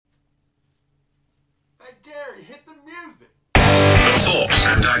Gary, hit the music. The thoughts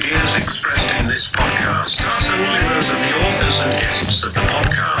and ideas expressed in this podcast are solely those of the authors and guests of the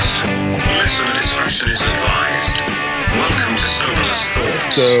podcast. Listener discretion is advised. Welcome to Soberless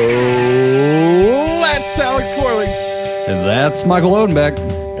Thoughts. So that's Alex Corley. And that's Michael Odenbeck.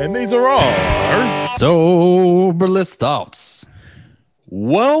 And these are all Soberless Thoughts.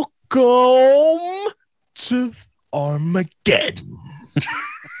 welcome to Armageddon.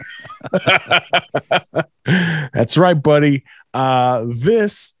 That's right, buddy.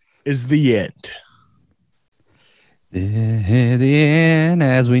 This is the end. The end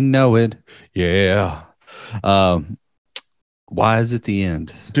as we know it. Yeah. Why is it the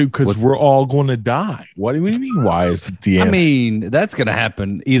end? Dude, because we're all going to die. What do you mean, why is it the end? I mean, that's going to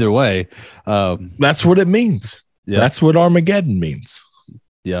happen either way. That's what it means. Yeah. That's what Armageddon means.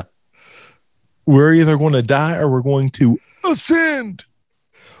 Yeah. We're either going to die or we're going to ascend.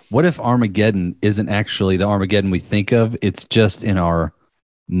 What if Armageddon isn't actually the Armageddon we think of? It's just in our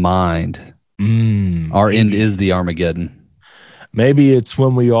mind. Our end is the Armageddon. Maybe it's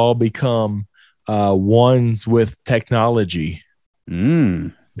when we all become ones with technology.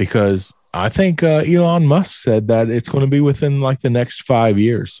 Because I think Elon Musk said that it's going to be within like the next 5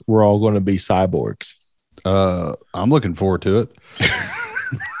 years. We're all going to be cyborgs. I'm looking forward to it.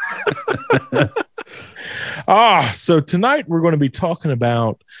 So tonight we're going to be talking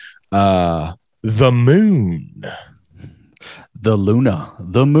about the moon. The Luna,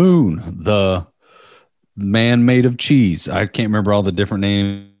 the moon, the man made of cheese. I can't remember all the different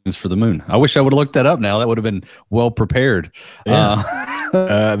names for the moon. I wish I would have looked that up now. That would have been well prepared. Yeah.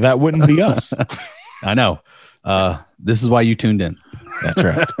 That wouldn't be us. I know. This is why you tuned in. That's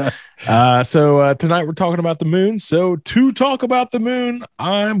right. So tonight we're talking about the moon. So to talk about the moon,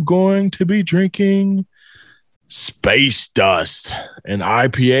 I'm going to be drinking Space Dust, an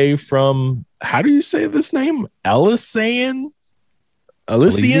IPA from, how do you say this name? Elysian?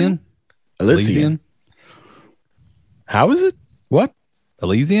 How is it? What?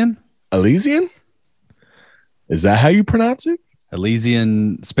 Elysian? Elysian? Is that how you pronounce it?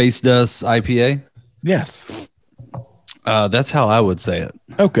 Elysian Space Dust IPA? Yes. That's how I would say it.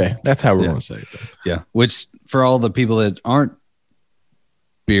 Okay. That's how we're going to say it. Yeah. Which, for all the people that aren't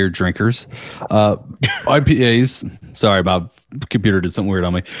beer drinkers, IPAs, sorry, my computer did something weird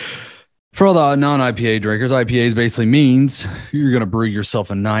on me. For all the non-IPA drinkers, IPAs basically means you're going to brew yourself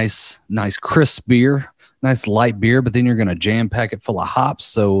a nice crisp beer, nice light beer, but then you're going to jam pack it full of hops.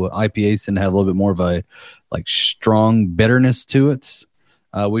 So IPAs tend to have a little bit more of a like strong bitterness to it.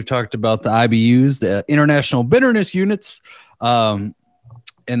 We've talked about the IBUs, the International Bitterness Units, and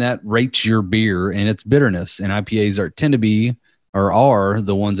that rates your beer and its bitterness. And IPAs are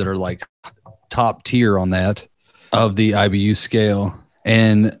the ones that are like top tier on that of the IBU scale.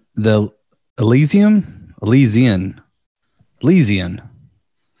 And the Elysian.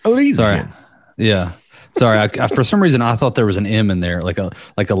 Sorry. Yeah. Sorry. I for some reason I thought there was an M in there, like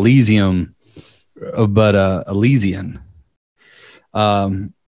Elysium, but Elysian.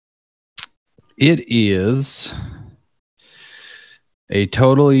 It is a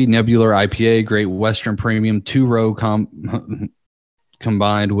totally nebular IPA, Great Western Premium, 2-row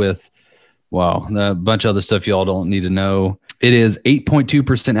combined with, a bunch of other stuff y'all don't need to know. It is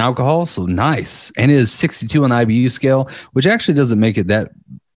 8.2% alcohol, so nice. And it is 62 on the IBU scale, which actually doesn't make it that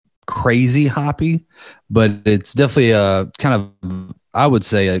crazy hoppy, but it's definitely a kind of, I would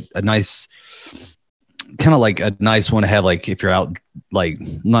say, a nice, kind of like a nice one to have, like if you're out, like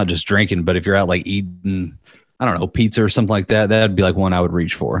not just drinking, but if you're out like eating, I don't know, pizza or something like that, that'd be like one I would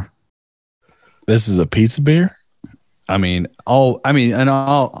reach for. This is a pizza beer? Honestly, all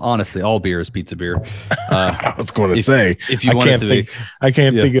beer is pizza beer. I was going to say, if you want it to be, I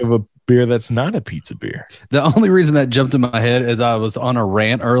can't think of a beer that's not a pizza beer. The only reason that jumped in my head is I was on a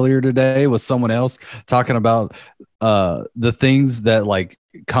rant earlier today with someone else talking about the things that like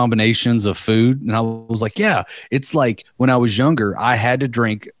combinations of food. And I was like, yeah, it's like when I was younger, I had to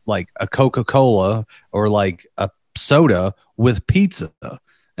drink like a Coca-Cola or like a soda with pizza.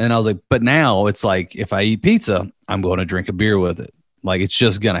 And I was like, but now it's like, if I eat pizza, I'm going to drink a beer with it. Like, it's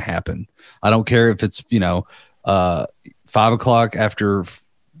just going to happen. I don't care if it's, 5 o'clock after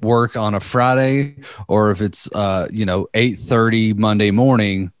work on a Friday, or if it's, 8:30 Monday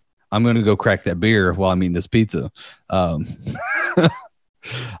morning, I'm going to go crack that beer while I'm eating this pizza.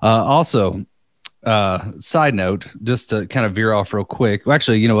 Also, side note, just to kind of veer off real quick. Well,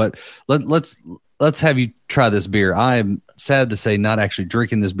 actually, you know what? Let's have you try this beer. I'm sad to say not actually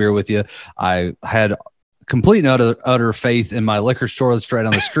drinking this beer with you. I had complete and utter faith in my liquor store that's right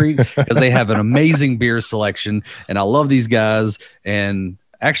down the street because they have an amazing beer selection, and I love these guys. And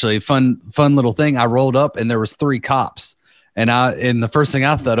actually, fun little thing. I rolled up and there was 3 cops. And the first thing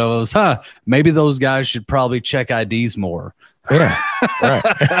I thought of was, maybe those guys should probably check IDs more. Yeah. Right.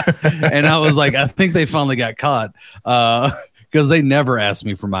 And I was like, I think they finally got caught because they never asked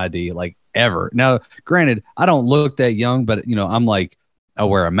me for my ID, like ever. Now, granted, I don't look that young, but I'm like, I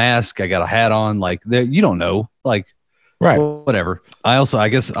wear a mask. I got a hat on. Like, you don't know, like, right. Whatever. I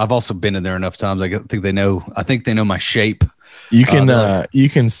guess I've also been in there enough times. I think they know my shape. You can you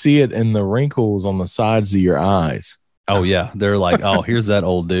can see it in the wrinkles on the sides of your eyes. Oh yeah, they're like, oh, here's that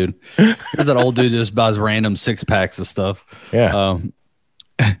old dude. Here's that old dude just buys random 6-packs of stuff. Yeah.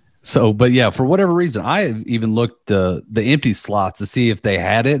 So, but yeah, for whatever reason, I even looked the empty slots to see if they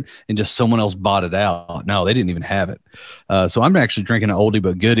had it, and just someone else bought it out. No, they didn't even have it. So I'm actually drinking an oldie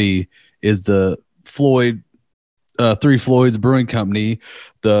but goodie. Is the Floyd, Three Floyds Brewing Company,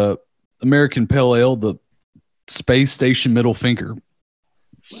 the American Pale Ale, the Space Station Middle Finger,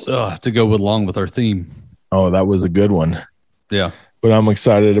 to go along with our theme. Oh, that was a good one. Yeah. But I'm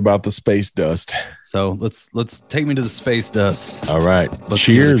excited about the Space Dust. So let's take me to the Space Dust. All right. Let's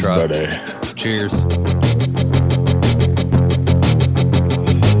Cheers, buddy. Cheers.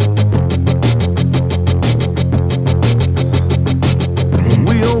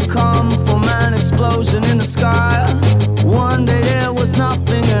 We all come from an explosion in the sky. One day there was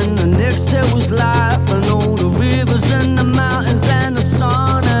nothing, and the next there was life. And all the rivers and the mountains and the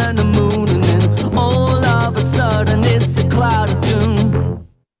sun and the moon, and then all of a sudden it's a cloud of doom.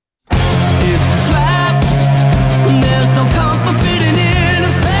 It's a trap, and there's no comfort fitting in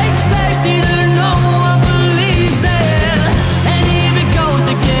a fake safety that no one believes in. And if it goes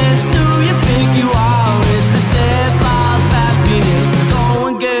against who you think you are, it's the death of happiness. Go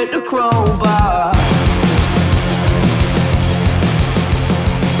and get the crowbar.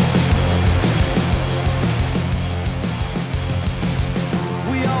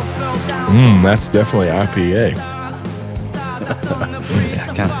 That's definitely IPA.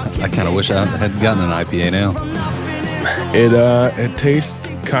 I kind of wish I had gotten an IPA now. It tastes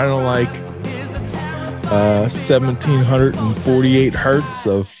kind of like 1748 hertz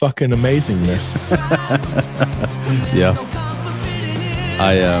of fucking amazingness. Yeah.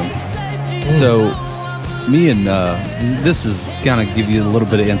 So me and this is gonna give you a little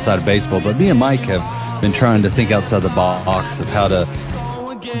bit of inside baseball, but me and Mike have been trying to think outside the box of how to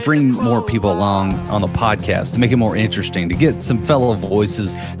bring more people along on the podcast to make it more interesting, to get some fellow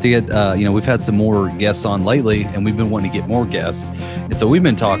voices, to get we've had some more guests on lately, and we've been wanting to get more guests, and so we've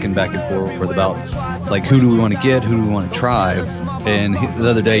been talking back and forth about like who do we want to get, who do we want to try. And the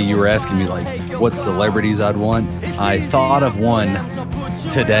other day you were asking me like what celebrities I'd want. I thought of one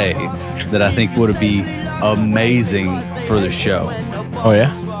today that I think would be amazing for the show. Oh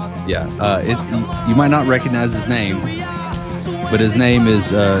yeah? Yeah. You might not recognize his name, but his name is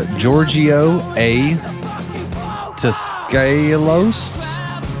Giorgio A. Tsoukalos.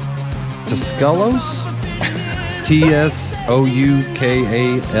 Tsoukalos? Tsoukalos.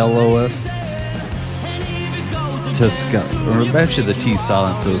 Or actually the T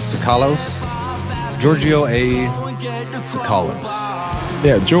silent, so Tsoukalos. Giorgio A. Tsoukalos.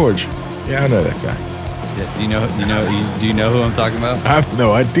 Yeah, George. Yeah, I know that guy. Yeah, do you know who I'm talking about? I have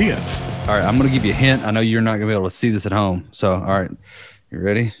no idea. All right, I'm going to give you a hint. I know you're not going to be able to see this at home. So, all right. You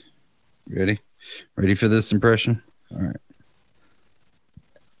ready? Ready for this impression? All right.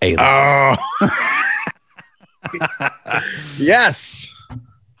 Aliens. Oh. Yes.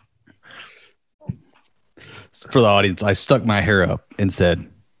 For the audience, I stuck my hair up and said,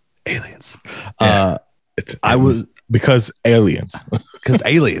 aliens. Yeah. Because aliens. Because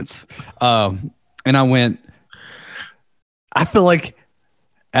aliens. And I went, I feel like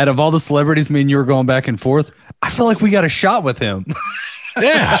out of all the celebrities, me and you were going back and forth, I feel like we got a shot with him.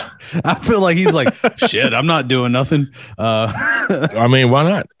 Yeah. I feel like he's like, shit, I'm not doing nothing. I mean, why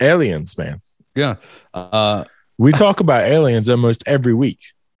not? Aliens, man. Yeah. We talk about aliens almost every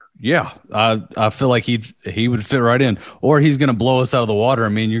week. Yeah. I feel like he would fit right in. Or he's going to blow us out of the water. I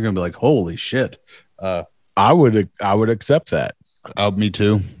mean, you're going to be like, holy shit. I would accept that. Me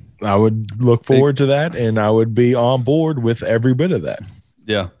too. I would look forward to that, and I would be on board with every bit of that.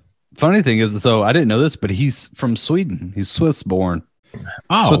 Yeah. Funny thing is, so I didn't know this, but he's from Sweden. He's Swiss born.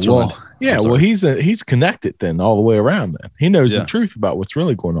 Oh, Switzerland. Well, yeah. Well, he's connected then all the way around. Then he knows the truth about what's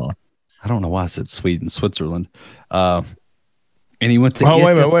really going on. I don't know why I said Sweden, Switzerland. And he went to. Oh,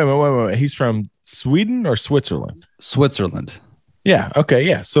 wait a minute. He's from Sweden or Switzerland? Switzerland. Yeah. Okay.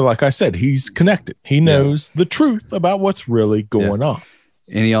 Yeah. So, like I said, he's connected. He knows the truth about what's really going on.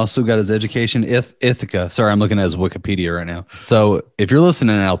 And he also got his education Ithaca. Sorry, I'm looking at his Wikipedia right now. So if you're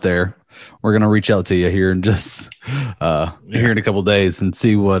listening out there, we're gonna reach out to you here and just here in a couple of days and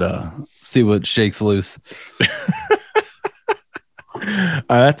see what shakes loose.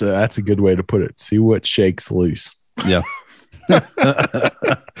 That's a good way to put it. See what shakes loose. Yeah. All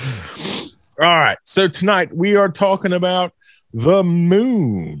right. So tonight we are talking about the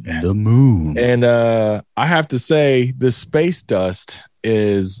moon. The moon. And I have to say, the space dust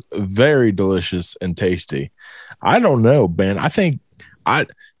is very delicious and tasty. I don't know, Ben. I think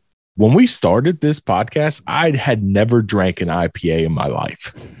when we started this podcast, I had never drank an IPA in my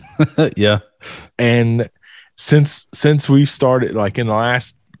life. Yeah. And since we've started, like in the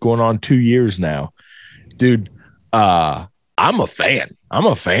last going on 2 years now, dude, I'm a fan. I'm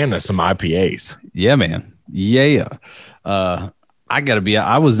a fan of some IPAs. Yeah, man. Yeah. I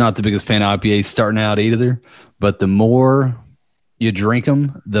was not the biggest fan of IPAs starting out either, but the more you drink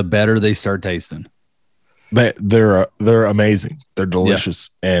them, the better they start tasting. They're amazing. They're delicious.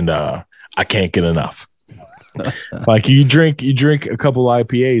 Yeah. And I can't get enough. Like you drink a couple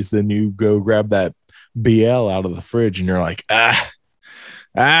IPAs, then you go grab that BL out of the fridge and you're like, yeah,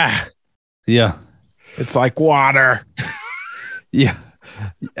 it's like water. Yeah.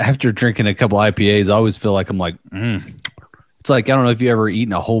 After drinking a couple IPAs, I always feel like I'm like, It's like, I don't know if you ever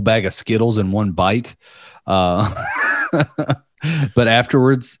eaten a whole bag of Skittles in one bite. But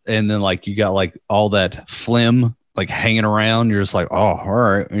afterwards, and then like you got like all that phlegm like hanging around, you're just like, oh, all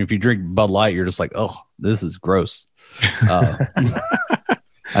right. And if you drink Bud Light, you're just like, oh, this is gross. I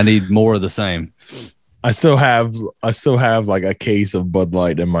need more of the same. I still have like a case of Bud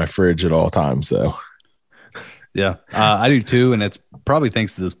Light in my fridge at all times, though. Yeah, I do too, and it's probably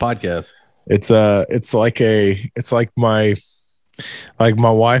thanks to this podcast. It's like my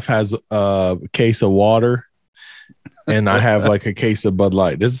wife has a case of water, and I have like a case of Bud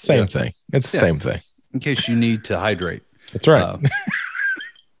Light. It's the same thing. It's the same thing. In case you need to hydrate. That's right.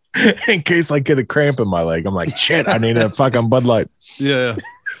 In case I get a cramp in my leg, I'm like, shit, I need a fucking Bud Light. Yeah.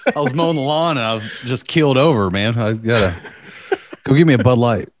 I was mowing the lawn and I was just keeled over, man. I gotta go get me a Bud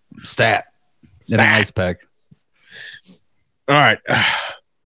Light stat. In an ice pack. All right.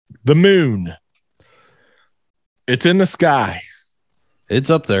 The moon. It's in the sky. It's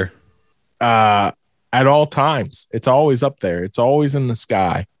up there. At all times. It's always up there. It's always in the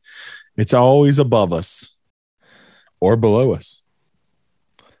sky. It's always above us or below us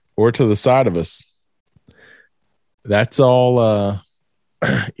or to the side of us. That's all,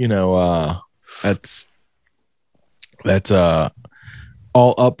 that's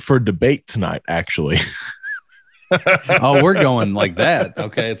all up for debate tonight, actually. Oh, we're going like that.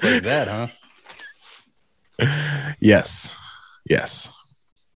 Okay, it's like that, huh? Yes.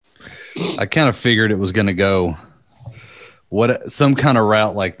 I kind of figured it was going to go some kind of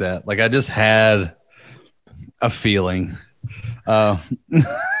route like that. Like I just had a feeling.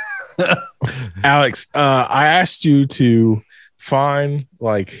 Alex, I asked you to find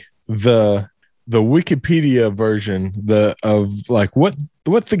like the Wikipedia version of like what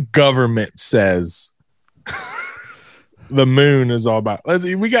the government says the moon is all about.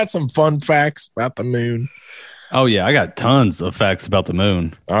 We got some fun facts about the moon. Oh yeah, I got tons of facts about the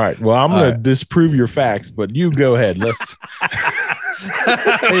moon. All right. Well, I'm going to disprove your facts, but you go ahead. Let's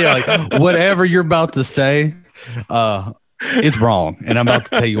yeah, like whatever you're about to say, it's wrong, and I'm about to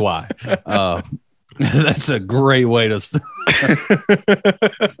tell you why. That's a great way to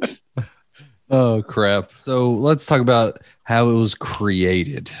Oh crap. So let's talk about how it was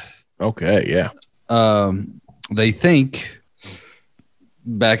created. Okay, yeah. They think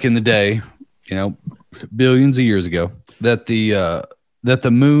back in the day, billions of years ago, that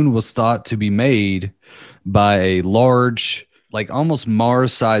the moon was thought to be made by a large, like almost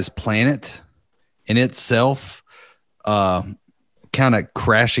Mars-sized planet in itself, kind of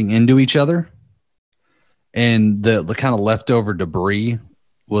crashing into each other, and the kind of leftover debris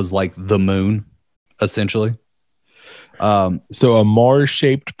was like the moon, essentially. So a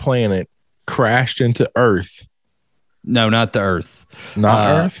Mars-shaped planet crashed into Earth. No, not the Earth.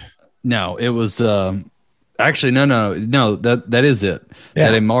 Not Earth? No, it was actually no. That is it.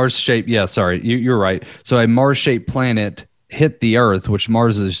 Yeah. That a Mars-shaped. Yeah, sorry, you're right. So a Mars-shaped planet hit the Earth, which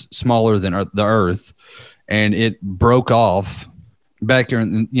Mars is smaller than the Earth, and it broke off back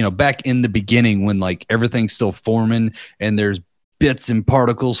in the beginning when like everything's still forming and there's bits and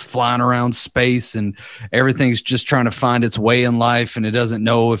particles flying around space and everything's just trying to find its way in life, and it doesn't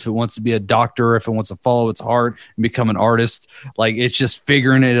know if it wants to be a doctor or if it wants to follow its heart and become an artist. Like it's just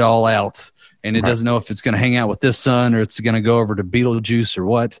figuring it all out, and it doesn't know if it's going to hang out with this sun or it's going to go over to Beetlejuice or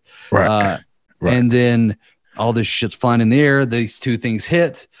what. Right. And then all this shit's flying in the air. These two things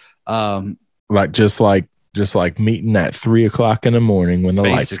hit. Like just like meeting at 3 o'clock in the morning when the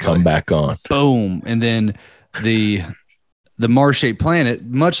lights come back on. Boom. And then the Mars-shaped planet,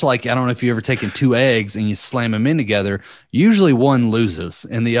 much like, I don't know if you've ever taken two eggs and you slam them in together, usually one loses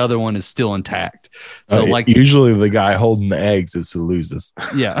and the other one is still intact. So like usually the guy holding the eggs is who loses.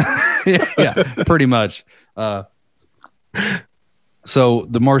 Yeah. Yeah, pretty much. So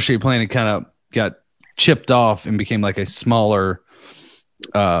the Mars-shaped planet kind of got chipped off and became like a smaller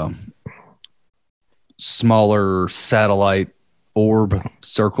satellite orb,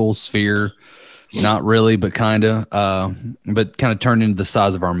 circle, sphere. Not really, but kind of turned into the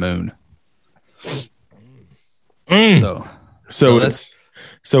size of our moon. So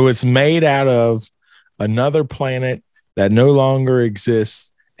it's made out of another planet that no longer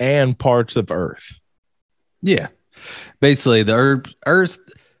exists and parts of Earth. Yeah. Basically, the Earth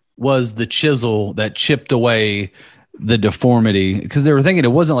was the chisel that chipped away the deformity, because they were thinking it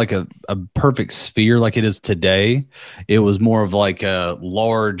wasn't like a perfect sphere like it is today. It was more of like a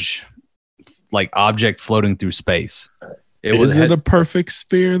large like object floating through space. Is it a perfect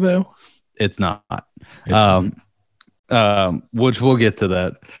sphere though? It's not. Which we'll get to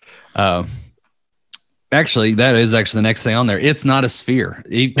that. Actually, that is actually the next thing on there. It's not a sphere.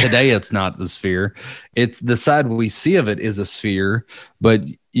 Today, it's not the sphere. It's the side we see of it is a sphere, but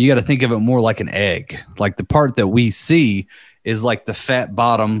you got to think of it more like an egg. Like the part that we see is like the fat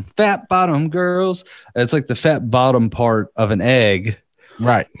bottom girls. It's like the fat bottom part of an egg.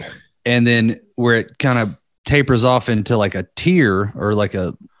 Right. And then where it kind of tapers off into like a tear or like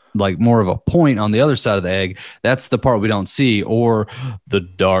more of a point on the other side of the egg, that's the part we don't see, or the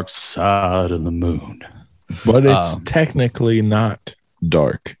dark side of the moon. But it's technically not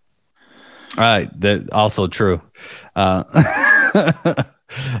dark. Right. That also true.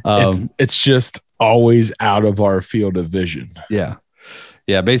 It's just always out of our field of vision. Yeah.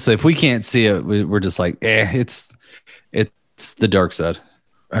 Yeah. Basically, if we can't see it, we're just like, it's the dark side.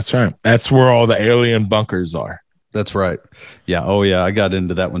 That's right. That's where all the alien bunkers are. That's right. Yeah. Oh, yeah. I got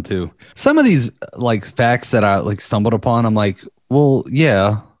into that one too. Some of these like facts that I like stumbled upon, I'm like, well,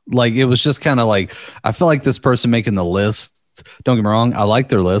 yeah. Like it was just kind of like, I feel like this person making the list, don't get me wrong, I like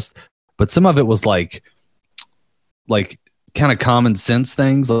their list, but some of it was like kind of common sense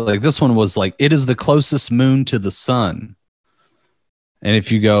things. Like this one was like, it is the closest moon to the sun. And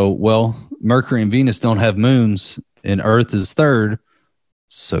if you go, well, Mercury and Venus don't have moons and Earth is third.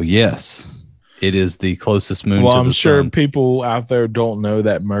 So yes, it is the closest moon to the sun. Well, I'm sure people out there don't know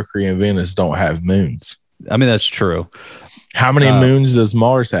that Mercury and Venus don't have moons. I mean, that's true. How many moons does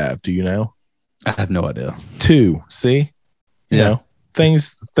Mars have? Do you know? I have no idea. 2. See? You know,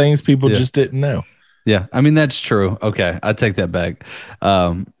 things people just didn't know. Yeah. I mean, that's true. Okay. I take that back.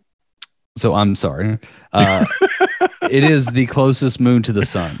 So I'm sorry. It is the closest moon to the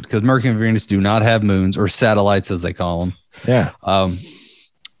sun because Mercury and Venus do not have moons, or satellites as they call them. Yeah.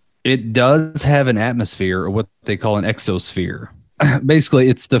 It does have an atmosphere, or what they call an exosphere. Basically,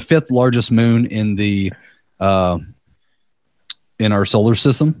 it's the 5th largest moon in our solar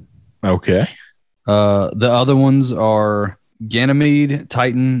system. Okay. The other ones are Ganymede,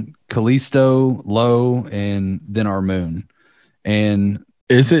 Titan, Callisto, Io, and then our moon. And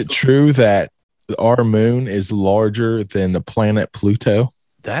is it true that our moon is larger than the planet Pluto?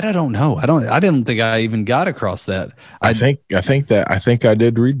 That I don't know. I didn't think I even got across that. I think I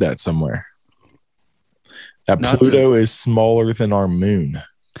did read that somewhere. That Pluto is smaller than our moon.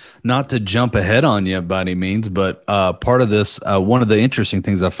 Not to jump ahead on you by any means, but part of this, one of the interesting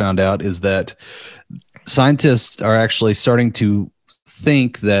things I found out is that scientists are actually starting to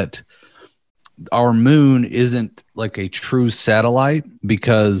think that our moon isn't like a true satellite,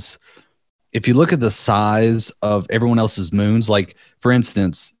 because if you look at the size of everyone else's moons, like for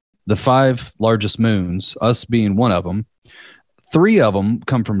instance, the 5 largest moons, us being one of them, 3 of them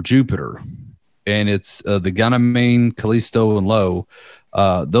come from Jupiter, and it's the Ganymede, Callisto, and Io.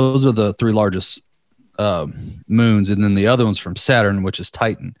 Those are the 3 largest moons, and then the other one's from Saturn, which is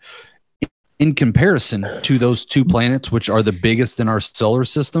Titan. In comparison to those 2 planets, which are the biggest in our solar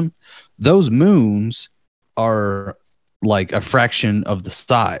system, those moons are like a fraction of the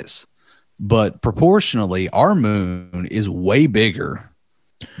size. But proportionally, our moon is way bigger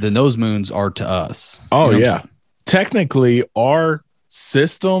than those moons are to us. Oh, you know yeah. Technically, our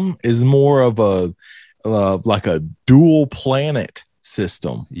system is more of a like a dual planet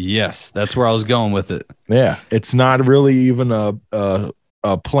system. Yes, that's where I was going with it. Yeah, it's not really even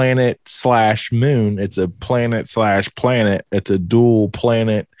a planet / moon. It's a planet / planet. It's a dual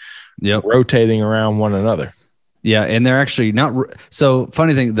planet. Yep. Rotating around one another. Yeah, and they're actually not. So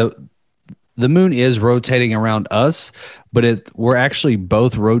funny thing, the moon is rotating around us, but we're actually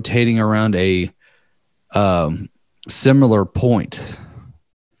both rotating around a similar point.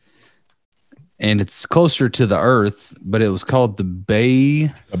 And it's closer to the Earth, but it was called the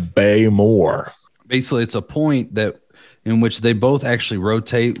Bay. The Bay Moore. Basically, it's a point that in which they both actually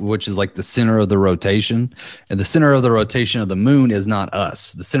rotate, which is like the center of the rotation. And the center of the rotation of the moon is not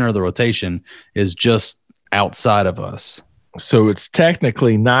us. The center of the rotation is just outside of us. So it's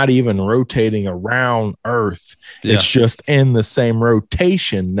technically not even rotating around Earth. Yeah. It's just in the same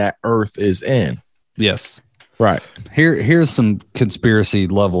rotation that Earth is in. Yes. Right. Here's some conspiracy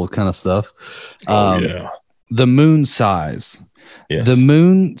level kind of stuff. Yeah. The moon size. Yes. The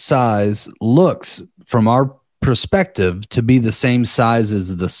moon size looks, from our perspective, to be the same size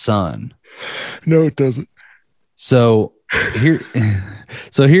as the sun. No, it doesn't. So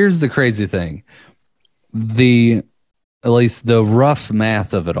here's the crazy thing. At least the rough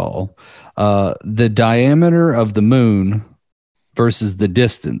math of it all, the diameter of the moon versus the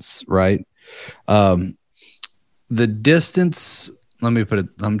distance, right? The distance, let me put it,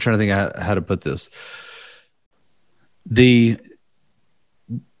 I'm trying to think how to put this. The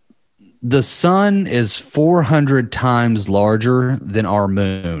sun is 400 times larger than our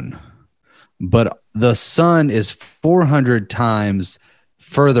moon, but the sun is 400 times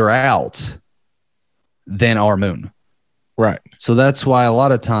further out than our moon. Right. So that's why a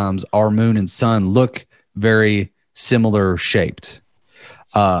lot of times our moon and sun look very similar shaped.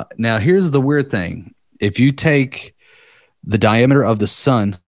 Now, here's the weird thing. If you take the diameter of the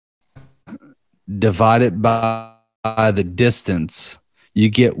sun, divide it by the distance, you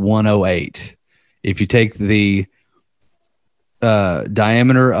get 108. If you take the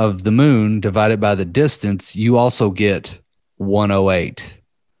diameter of the moon divided by the distance, you also get 108,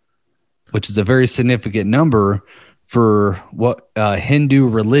 which is a very significant number for what Hindu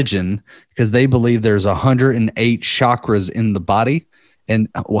religion, because they believe there's 108 chakras in the body, and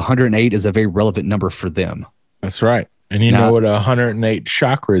 108 is a very relevant number for them. That's right. And you know what 108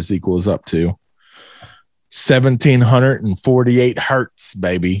 chakras equals up to? 1,748 hertz,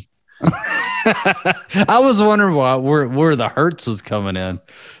 baby. I was wondering where the hertz was coming in.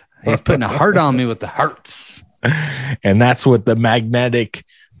 He's putting a heart on me with the hertz. And that's what the magnetic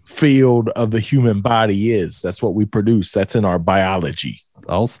field of the human body is. That's what we produce. That's in our biology.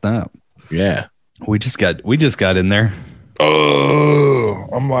 Oh, snap. Yeah. We just got in there. Oh,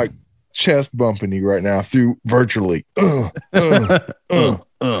 I'm like chest bumping you right now through virtually. The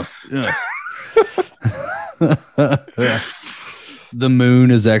moon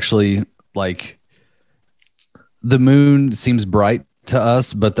is actually like, the moon seems bright to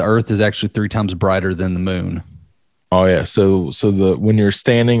us, but the Earth is actually 3 times brighter than the moon. Oh yeah. So when you're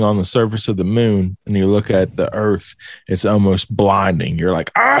standing on the surface of the moon and you look at the Earth, it's almost blinding. You're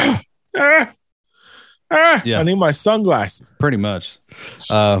like, yeah. I need my sunglasses. Pretty much.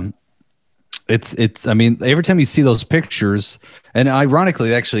 It's I mean, every time you see those pictures, and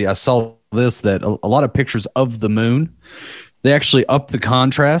ironically, actually, I saw this, that a lot of pictures of the moon, they actually up the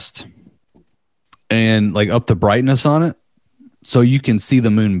contrast and like up the brightness on it, so you can see the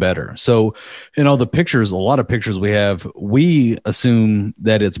moon better. So in all the pictures, a lot of pictures we have, we assume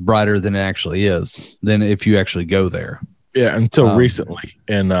that it's brighter than it actually is, than if you actually go there. Yeah, until recently.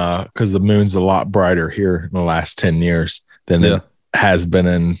 And because the moon's a lot brighter here in the last 10 years than it has been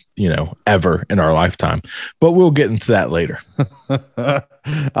in, ever in our lifetime. But we'll get into that later.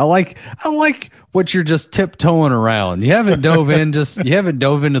 I like what you're just tiptoeing around. You haven't dove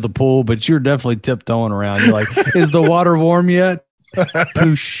into the pool, but you're definitely tiptoeing around. You're like, is the water warm yet?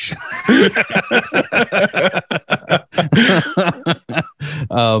 Poosh.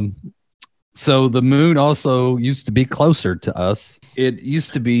 So the moon also used to be closer to us. It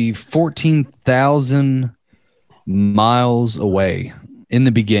used to be 14,000 miles away in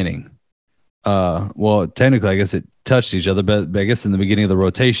the beginning. Well, technically, I guess it touched each other, but I guess in the beginning of the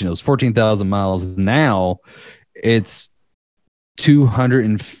rotation, it was 14,000 miles. Now it's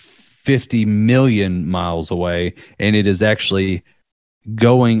 250 million miles away, and it is actually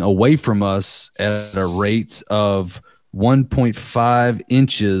going away from us at a rate of 1.5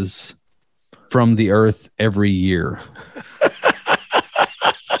 inches from the Earth every year.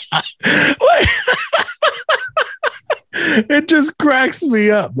 It just cracks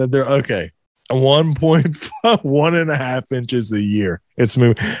me up that they're okay. 1.5 inches a year. It's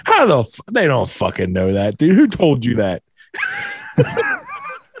moving. How they don't fucking know that, dude. Who told you that?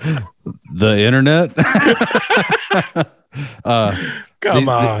 The internet. Come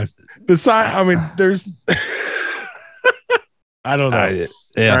on. The sign. I mean, there's. I don't know. I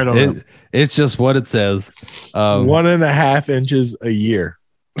don't know. It's just what it says. 1.5 inches a year.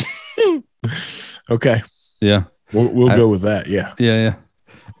 Okay. Yeah. We'll go with that. Yeah. Yeah.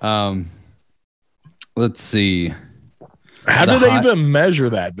 let's see. How do they even measure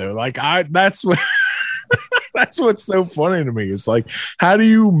that though? Like that's what that's what's so funny to me. It's like, how do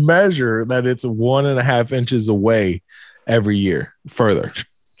you measure that it's 1.5 inches away every year further?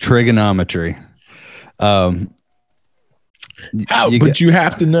 Trigonometry. But you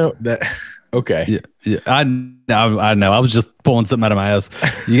have to know that. Okay. Yeah, I know. I was just pulling something out of my ass.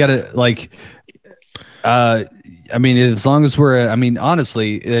 You got to like, I mean, as long as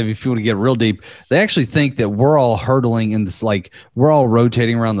honestly, if you want to get real deep, they actually think that we're all hurtling in this, like we're all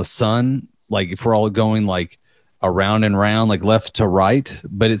rotating around the sun. Like if we're all going like around and round, like left to right,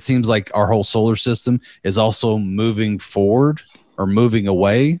 but it seems like our whole solar system is also moving forward or moving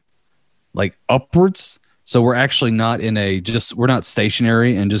away, like upwards. So we're actually not we're not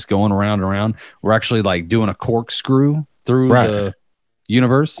stationary and just going around and around. We're actually like doing a corkscrew through the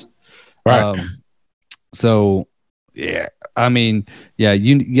universe. Right. So yeah, I mean, yeah,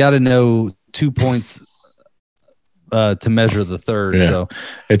 you got to know 2 points to measure the third. Yeah. So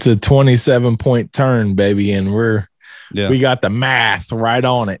it's a 27-point turn, baby, and we got the math right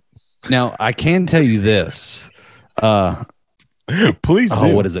on it. Now I can tell you this. Please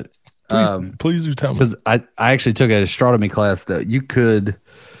do. What is it? Please do tell me. Because I actually took an astronomy class that you could.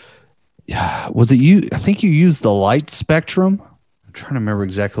 Was it you? I think you used the light spectrum. I'm trying to remember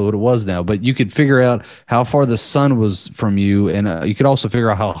exactly what it was now, but you could figure out how far the sun was from you, and you could also figure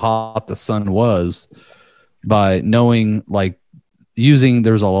out how hot the sun was by knowing, like, there's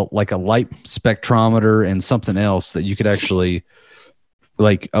a light spectrometer and something else that you could actually,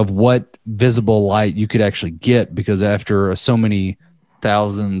 like, of what visible light you could actually get, because after so many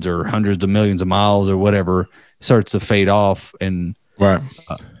thousands or hundreds of millions of miles or whatever starts to fade off, and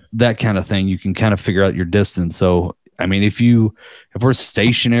that kind of thing, you can kind of figure out your distance. So I mean, if we're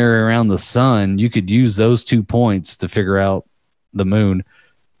stationary around the sun, you could use those 2 points to figure out the moon.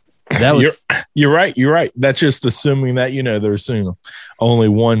 You're right. That's just assuming that, there's only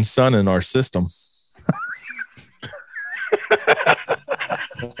one sun in our system.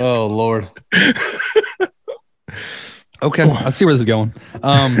 Oh Lord. Okay, I see where this is going.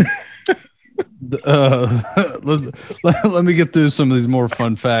 Let me get through some of these more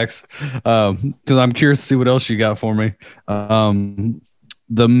fun facts, because I'm curious to see what else you got for me.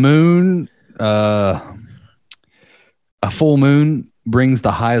 The moon, a full moon brings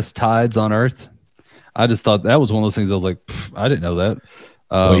the highest tides on Earth. I just thought that was one of those things. I was like, I didn't know that.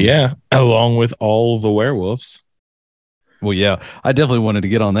 Yeah, along with all the werewolves. Well, yeah, I definitely wanted to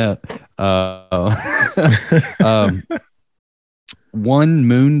get on that. One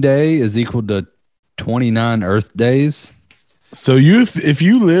moon day is equal to 29 Earth days. So if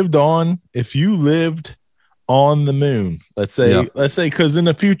you lived on the moon, let's say, because in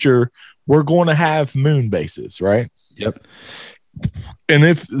the future we're going to have moon bases, right? Yep. And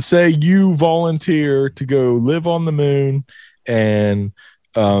if, say, you volunteer to go live on the moon and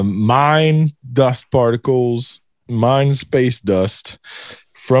mine dust particles, mine space dust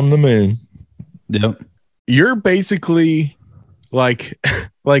from the moon, yep, you're basically like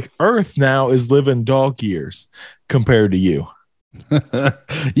Earth now is living dog years compared to you.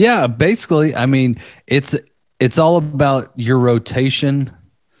 Yeah, basically. I mean, it's all about your rotation,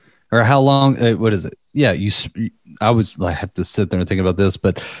 or how long. What is it? Yeah, I have to sit there and think about this,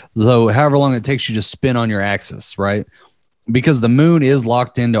 but so however long it takes you to spin on your axis, right? Because the moon is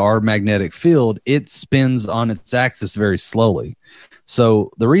locked into our magnetic field, it spins on its axis very slowly. So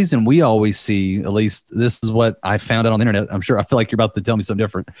the reason we always see, at least this is what I found out on the internet, I feel like you're about to tell me something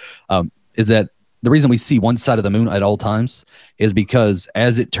different, is that the reason we see one side of the moon at all times is because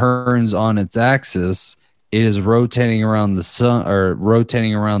as it turns on its axis, it is rotating around the sun, or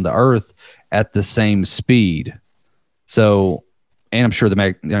rotating around the Earth at the same speed. So, and I'm sure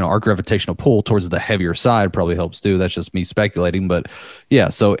our gravitational pull towards the heavier side probably helps too. That's just me speculating, but yeah.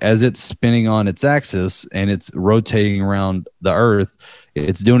 So as it's spinning on its axis and it's rotating around the Earth,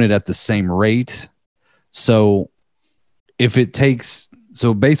 it's doing it at the same rate. So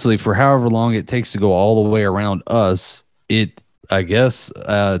basically for however long it takes to go all the way around us, it, I guess,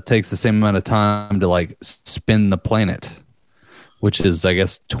 takes the same amount of time to like spin the planet, which is, I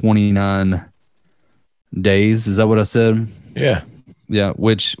guess, 29 days. Is that what I said? Yeah. Yeah,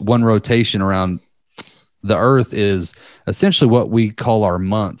 which one rotation around the Earth is essentially what we call our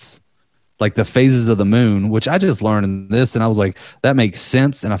months, like the phases of the moon, which I just learned in this, and I was like, that makes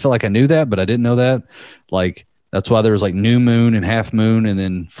sense, and I feel like I knew that, but I didn't know that. Like, that's why there's like new moon and half moon and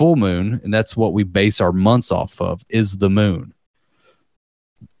then full moon, and that's what we base our months off of, is the moon.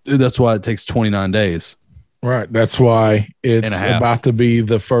 That's why it takes 29 days. Right. That's why it's about to be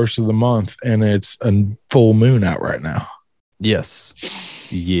the first of the month, and it's a full moon out right now. Yes.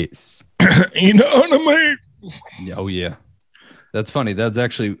 Inanimate. Oh yeah, that's funny. That's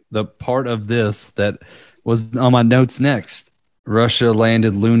actually the part of this that was on my notes next. Russia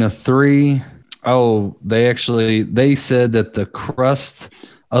landed Luna 3. Oh, they said that the crust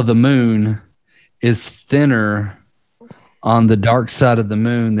of the moon is thinner on the dark side of the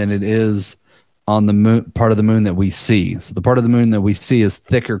moon than it is on the moon, part of the moon that we see. So the part of the moon that we see is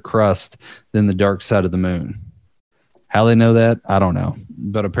thicker crust than the dark side of the moon. How they know that, I don't know.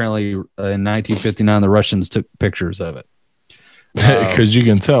 But apparently in 1959, the Russians took pictures of it. Because you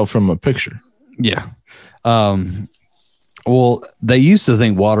can tell from a picture. Yeah. Well, they used to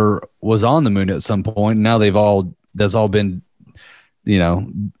think water was on the moon at some point. Now that's all been,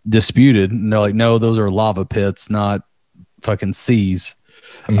 disputed. And they're like, no, those are lava pits, not fucking seas.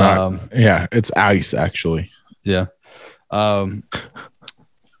 Yeah, it's ice actually. Yeah.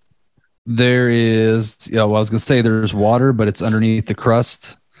 There is, I was going to say there's water, but it's underneath the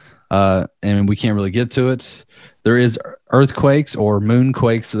crust. And we can't really get to it. There is earthquakes or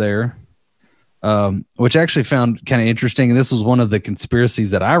moonquakes there. Which I actually found kind of interesting. And this was one of the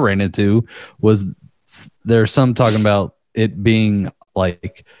conspiracies that I ran into, was there's some talking about it being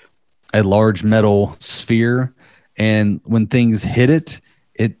like a large metal sphere. And when things hit it,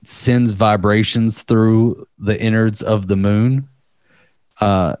 it sends vibrations through the innards of the moon.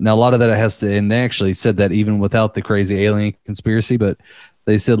 Now, a lot of that has to, and they actually said that even without the crazy alien conspiracy, but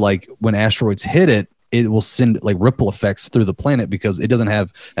they said like when asteroids hit it, it will send like ripple effects through the planet because it doesn't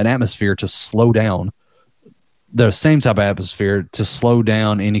have an atmosphere to slow down the same type of atmosphere to slow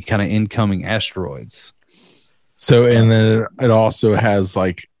down any kind of incoming asteroids. So, and then it also has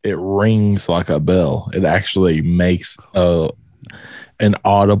like, it rings like a bell. It actually makes an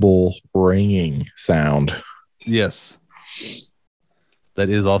audible ringing sound. Yes. That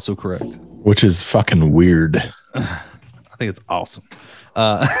is also correct. Which is fucking weird. I think it's awesome.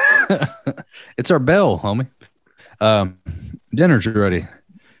 It's our bell, homie. Dinner's ready.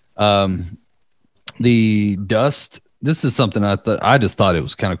 The dust. This is something I just thought it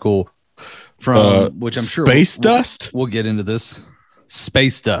was kind of cool. From which I'm sure space dust. We'll get into this.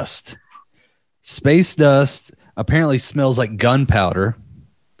 Space dust. Space dust apparently smells like gunpowder,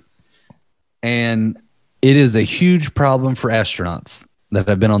 and it is a huge problem for astronauts that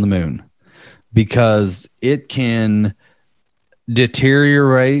have been on the moon because it can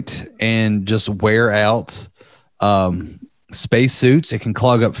deteriorate and just wear out space suits. It can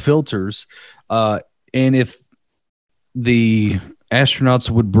clog up filters. And if the astronauts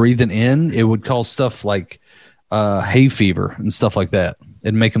would breathe it in, it would cause stuff like hay fever and stuff like that.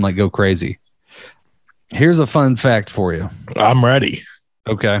 It'd make them like go crazy. Here's a fun fact for you. I'm ready.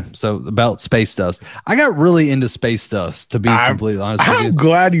 Okay, so about space dust. I got really into space dust, to be completely honest with you. I'm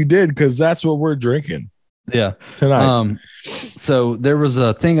glad you did, because that's what we're drinking. Yeah. Tonight. So there was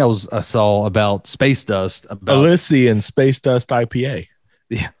a thing I saw about space dust. About Elysian Space Dust IPA.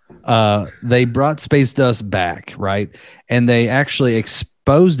 Yeah. They brought space dust back, right? And they actually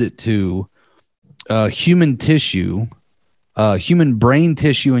exposed it to human tissue, human brain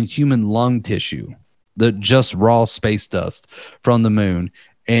tissue, and human lung tissue. The just raw space dust from the moon,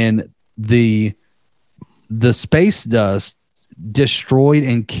 and the space dust destroyed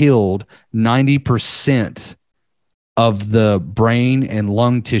and killed 90% of the brain and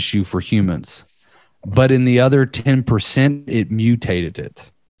lung tissue for humans, but in the other 10%, it mutated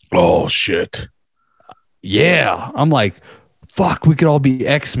it. Oh shit! Yeah, I'm like, fuck, we could all be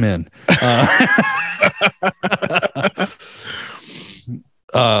X-Men.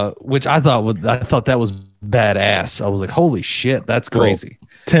 Which I thought that was badass. I was like, holy shit, that's crazy.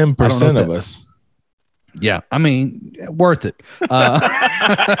 10% of us. Yeah, I mean, worth it.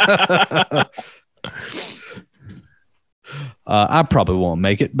 I probably won't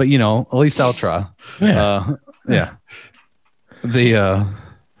make it, but at least I'll try. Yeah. Yeah. But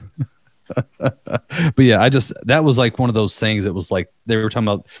yeah, that was like one of those things that was like they were talking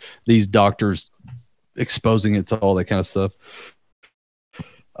about these doctors exposing it to all that kind of stuff.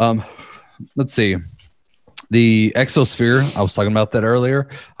 Let's see. The exosphere, I was talking about that earlier.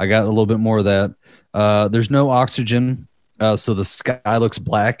 I got a little bit more of that. There's no oxygen, so the sky looks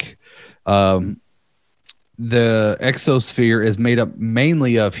black. The exosphere is made up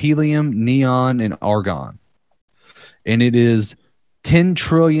mainly of helium, neon, and argon. And it is 10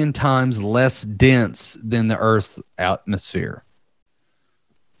 trillion times less dense than the Earth's atmosphere.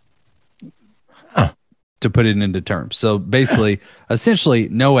 To put it into terms. So basically, essentially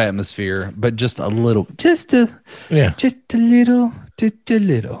no atmosphere, but just a little.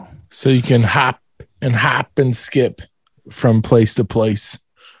 So you can hop and skip from place to place.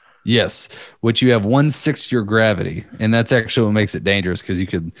 Yes, which you have 1/6 your gravity, and that's actually what makes it dangerous because you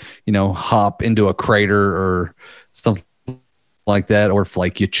could, hop into a crater or something like that, or if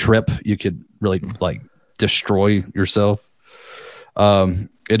like you trip, you could really like destroy yourself.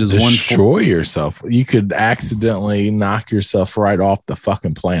 It is destroy yourself. You could accidentally knock yourself right off the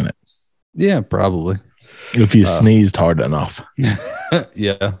fucking planet. Yeah, probably if you sneezed hard enough.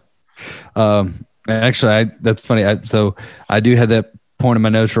 Yeah. Actually, that's funny. I do have that point in my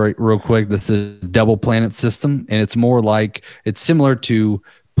notes real quick. This is a double planet system, and it's more like it's similar to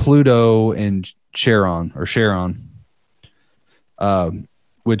Pluto and Charon,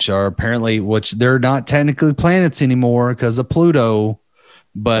 which they're not technically planets anymore because of Pluto,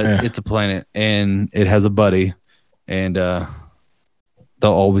 but it's a planet and it has a buddy, and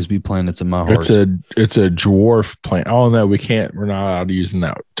they'll always be planets in my heart. It's a dwarf planet. Oh no, we're not allowed to use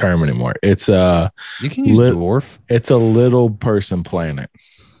that term anymore. It's a you can use dwarf. It's a little person planet.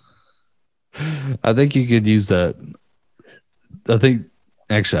 I think you could use that. I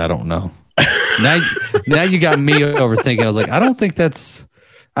don't know. now you got me overthinking. I was like, I don't think that's.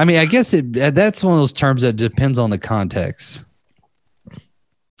 I mean, I guess that's one of those terms that depends on the context.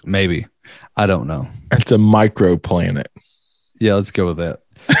 Maybe. I don't know. It's a microplanet. Yeah, let's go with that.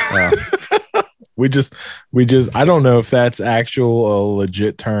 We just I don't know if that's a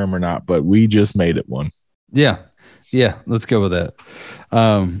legit term or not, but we just made it one. Yeah, let's go with that.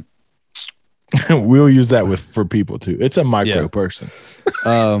 We'll use that for people too. It's a micro person.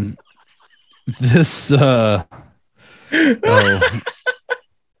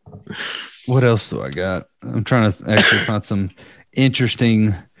 What else do I got? I'm trying to actually find some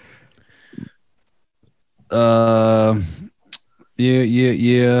interesting.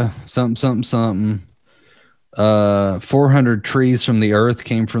 Yeah. Something. 400 trees from the earth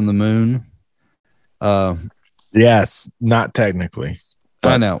came from the moon. Yes, not technically.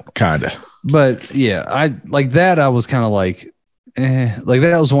 I know. Kind of. But yeah, I like that. I was kind of like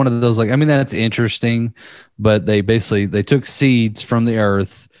that was one of those, like, I mean, that's interesting, but they took seeds from the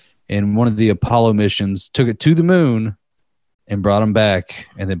earth, and one of the Apollo missions took it to the moon and brought them back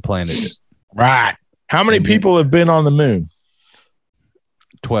and then planted it. Right. How many people have been on the moon?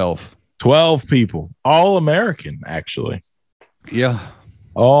 12 people, all American, actually. Yeah.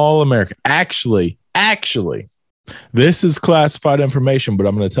 All American. Actually, this is classified information, but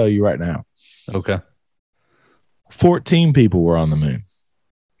I'm going to tell you right now. Okay. 14 people were on the moon.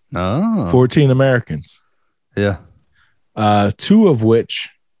 Oh. 14 Americans. Yeah. 2 of which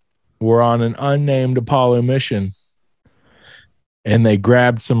were on an unnamed Apollo mission, and they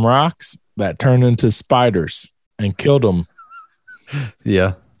grabbed some rocks that turned into spiders and killed them.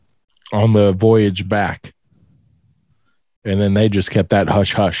 Yeah. On the voyage back. And then they just kept that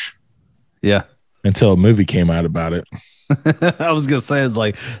hush hush. Yeah. Until a movie came out about it. I was going to say, it's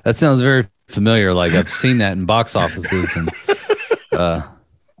like, that sounds very familiar. Like, I've seen that in box offices and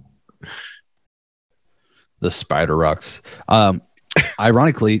the spider rocks.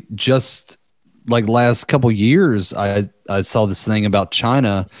 Ironically, just like last couple years, I saw this thing about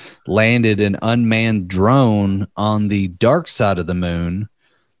China landed an unmanned drone on the dark side of the moon,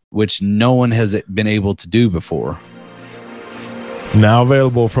 which no one has been able to do before. Now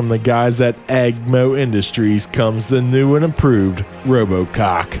available from the guys at Agmo Industries comes the new and improved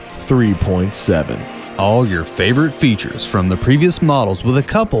RoboCock 3.7. All your favorite features from the previous models with a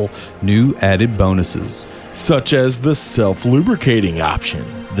couple new added bonuses. Such as the self-lubricating option,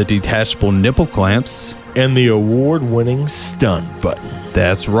 the detachable nipple clamps, and the award-winning stun button.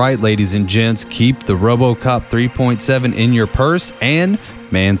 That's right, ladies and gents. Keep the RoboCop 3.7 in your purse and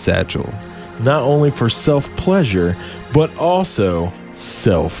man satchel. Not only for self-pleasure, but also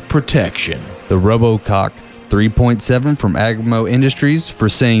self-protection. The RoboCop 3.7 from Agmo Industries for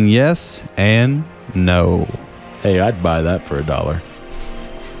saying yes and no. Hey, I'd buy that for $1.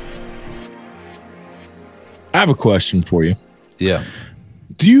 I have a question for you. Yeah.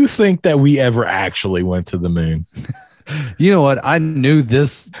 Do you think that we ever actually went to the moon? You know what? I knew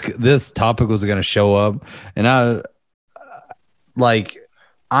this topic was going to show up, and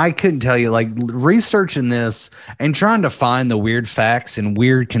I couldn't tell you, like, researching this and trying to find the weird facts and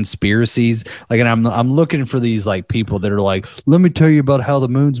weird conspiracies. Like, and I'm looking for these, like, people that are like, let me tell you about how the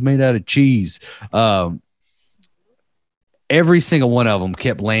moon's made out of cheese. Every single one of them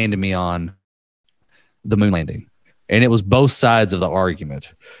kept landing me on the moon landing, and it was both sides of the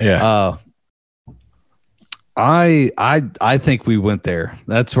argument. Yeah. I think we went there.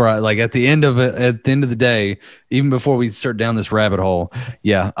 That's where at the end of the day, even before we start down this rabbit hole,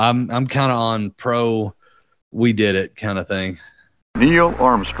 yeah, I'm kind of on pro we did it kind of thing. Neil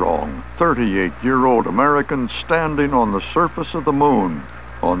Armstrong, 38-year-old American standing on the surface of the moon,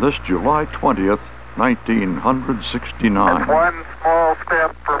 on this July 20th, 1969. One small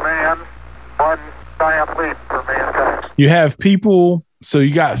step for man, one giant leap for mankind. You have people, so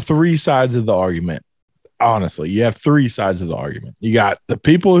you got three sides of the argument. Honestly, you have three sides of the argument. You got the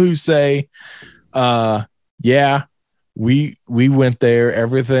people who say, yeah, we went there.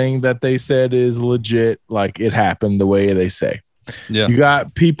 Everything that they said is legit. Like it happened the way they say. Yeah. You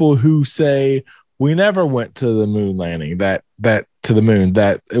got people who say we never went to the moon landing, that to the moon,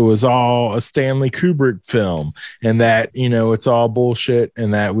 that it was all a Stanley Kubrick film, and that, you know, it's all bullshit,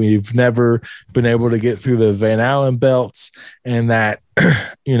 and that we've never been able to get through the Van Allen belts, and that,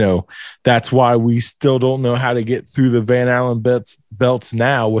 you know, that's why we still don't know how to get through the Van Allen belts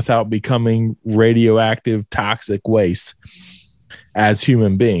now without becoming radioactive toxic waste as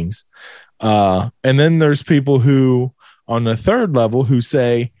human beings. And then there's people who, on the third level, who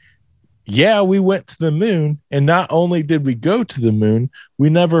say, yeah, we went to the moon, and not only did we go to the moon, we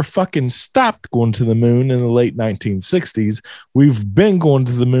never fucking stopped going to the moon in the late 1960s. We've been going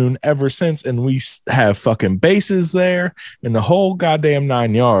to the moon ever since, and we have fucking bases there and the whole goddamn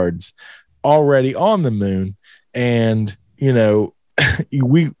 9 yards already on the moon. And, you know,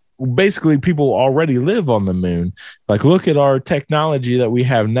 we basically, people already live on the moon. Like, look at our technology that we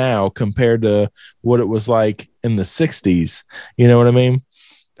have now compared to what it was like in the 60s. You know what I mean?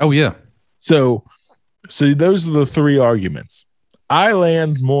 Oh, yeah. So those are the three arguments. I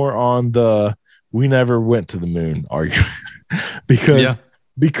land more on the we never went to the moon argument because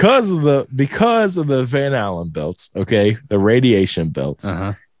of the Van Allen belts, okay, the radiation belts,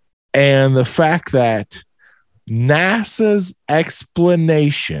 and the fact that NASA's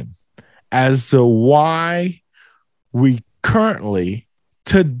explanation as to why we currently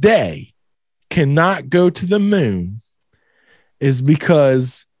today cannot go to the moon is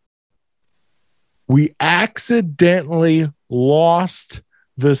because we accidentally lost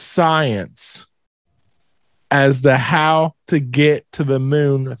the science as to how to get to the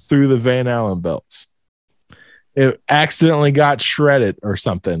moon through the Van Allen belts. It accidentally got shredded or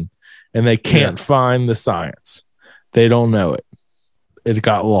something, and they can't find the science. They don't know it. It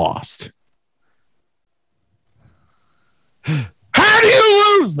got lost. How do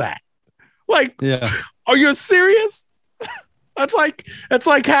you lose that? Like, are you serious? That's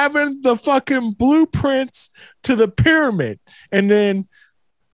like having the fucking blueprints to the pyramid, and then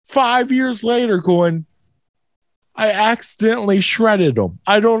 5 years later going, I accidentally shredded them.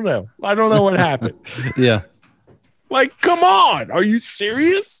 I don't know what happened. Yeah. Like, come on. Are you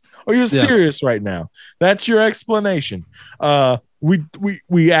serious? Are you serious right now? That's your explanation.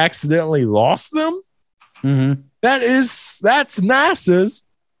 We accidentally lost them. Mm-hmm. That's NASA's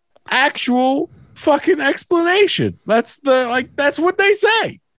actual fucking explanation. That's what they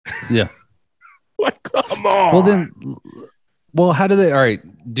say. Yeah. Like, come on. How do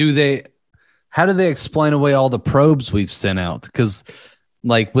they explain away all the probes we've sent out? Because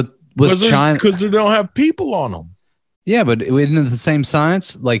like with China, because they don't have people on them. Yeah, but isn't it the same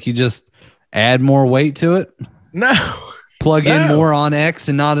science? Like you just add more weight to it? No. Plug in more on X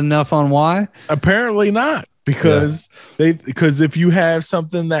and not enough on Y? Apparently not. Because if you have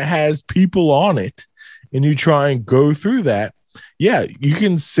something that has people on it and you try and go through that, you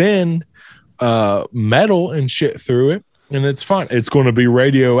can send metal and shit through it, and it's fine. It's going to be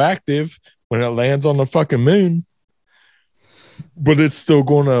radioactive when it lands on the fucking moon, but it's still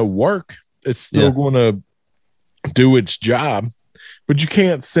going to work. It's still going to do its job. But you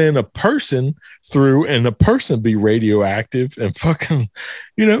can't send a person through and a person be radioactive and fucking,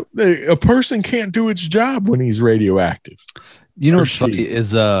 you know, a person can't do its job when he's radioactive. You know what's funny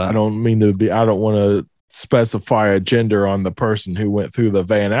is I don't want to specify a gender on the person who went through the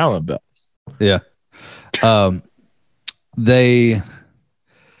Van Allen belt. Yeah. They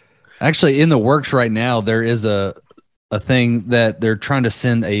actually in the works right now, there is a thing that they're trying to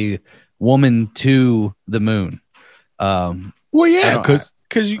send a woman to the moon. Well, yeah, because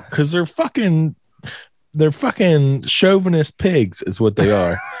they're fucking chauvinist pigs is what they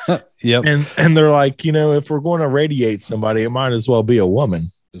are. Yep. And they're like, you know, if we're going to radiate somebody, it might as well be a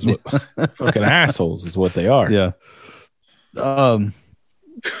woman. Is what fucking assholes is what they are. Yeah. The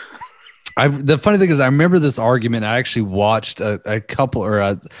funny thing is, I remember this argument. I actually watched a couple,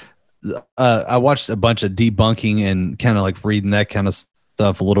 or I watched a bunch of debunking and kind of like reading that kind of stuff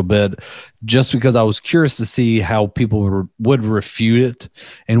a little bit, just because I was curious to see how people would refute it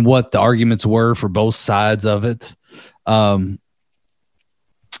and what the arguments were for both sides of it. And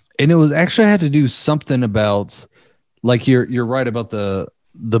it was actually had to do something about, like you're right about the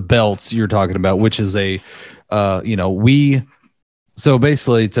belts you're talking about, which is so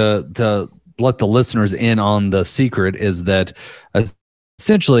basically to let the listeners in on the secret is that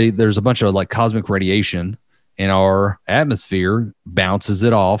essentially there's a bunch of like cosmic radiation in our atmosphere, bounces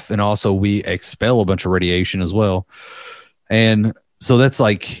it off, and also we expel a bunch of radiation as well. And so that's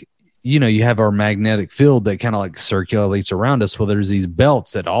like, you know, you have our magnetic field that kind of like circulates around us. Well, there's these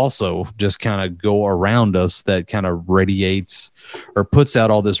belts that also just kind of go around us that kind of radiates or puts out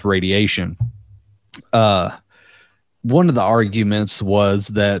all this radiation. One of the arguments was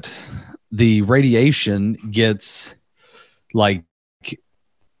that the radiation gets like,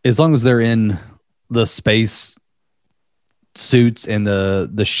 as long as they're in the space suits and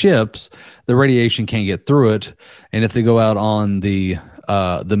the ships, the radiation can't get through it. And if they go out on the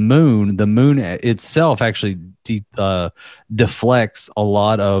moon itself actually deflects a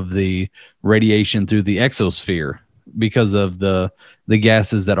lot of the radiation through the exosphere because of the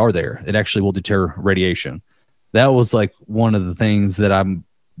gases that are there. It actually will deter radiation. That was like one of the things that I'm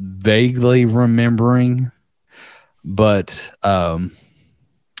vaguely remembering, but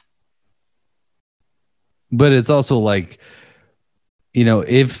it's also like, you know,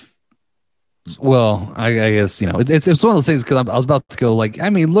 I guess, you know, it's one of those things, because I was about to go like, I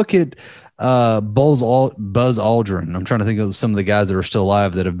mean, look at Buzz Aldrin. I'm trying to think of some of the guys that are still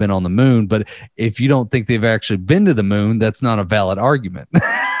alive that have been on the moon, but if you don't think they've actually been to the moon, that's not a valid argument.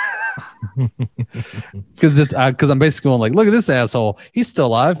 Because I'm basically going like, look at this asshole, he's still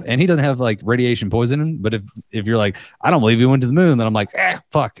alive and he doesn't have like radiation poisoning. But if you're like, I don't believe he went to the moon, then I'm like,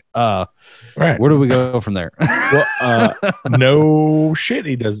 fuck, right, where do we go from there? Well, no shit,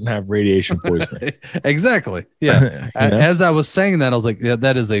 he doesn't have radiation poisoning. Exactly. Yeah. As I was saying that, I was like, yeah,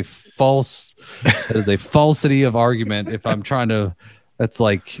 that is a falsity of argument. If I'm trying to, that's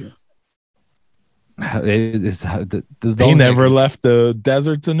like, he never left the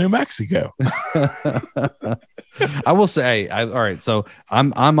deserts of New Mexico. I will say, all right. So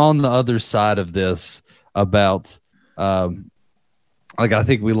I'm on the other side of this about, like, I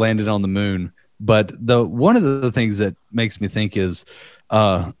think we landed on the moon, but one of the things that makes me think is,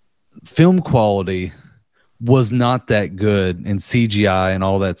 film quality was not that good, and CGI and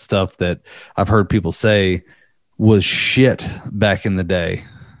all that stuff that I've heard people say was shit back in the day.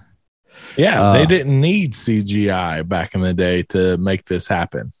 Yeah, they didn't need CGI back in the day to make this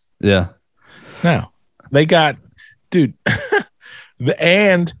happen. Yeah. No, they got, dude,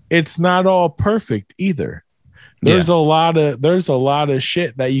 and it's not all perfect either. There's a lot of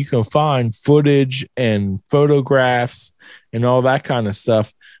shit that you can find, footage and photographs and all that kind of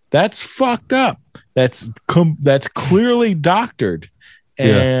stuff. That's fucked up. That's clearly doctored.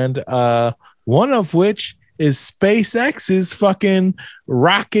 And one of which is SpaceX's fucking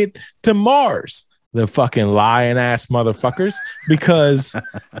rocket to Mars. The fucking lying ass motherfuckers. Because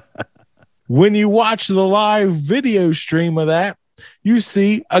when you watch the live video stream of that, you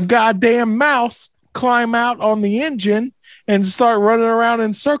see a goddamn mouse climb out on the engine and start running around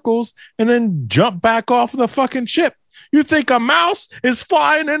in circles and then jump back off the fucking ship. You think a mouse is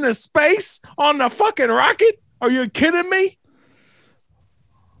flying into space on the fucking rocket? Are you kidding me?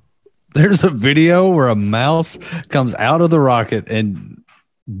 There's a video where a mouse comes out of the rocket and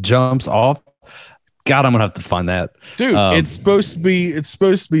jumps off. God, I'm gonna have to find that, dude. It's supposed to be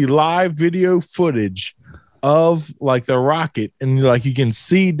live video footage of like the rocket, and like you can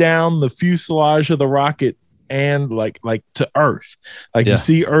see down the fuselage of the rocket and like to Earth. Like you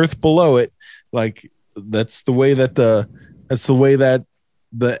see Earth below it. Like that's the way that the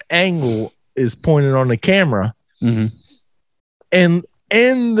angle is pointed on the camera. Mm-hmm. And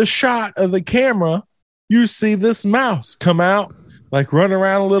in the shot of the camera, you see this mouse come out, like run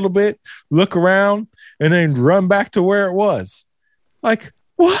around a little bit, look around, and then run back to where it was. Like,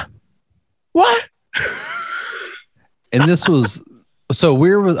 what? And this was, so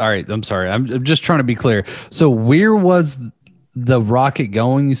where was, all right, I'm sorry. I'm just trying to be clear. So where was the rocket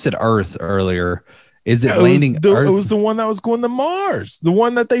going? You said Earth earlier. Is it landing Earth? It was the one that was going to Mars. The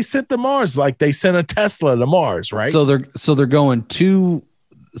one that they sent to Mars. Like they sent a Tesla to Mars, right? So they're going to,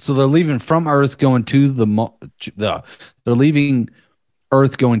 so they're leaving from Earth going to they're leaving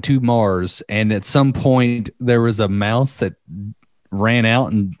Earth going to Mars. And at some point there was a mouse that ran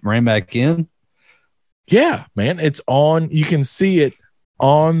out and ran back in. Yeah, man. It's on, you can see it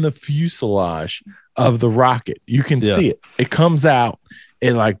on the fuselage of the rocket. You can see it. It comes out,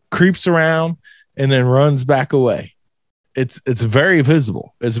 it like creeps around and then runs back away. It's very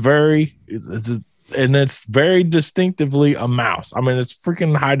visible. It's very distinctively a mouse. I mean, it's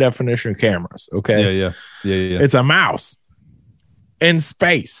freaking high definition cameras. Okay. Yeah. It's a mouse in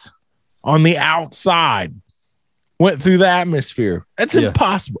space on the outside, went through the atmosphere. It's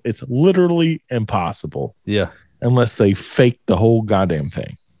impossible. It's literally impossible. Yeah. Unless they fake the whole goddamn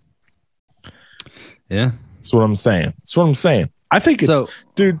thing. Yeah. That's what I'm saying. I think it's,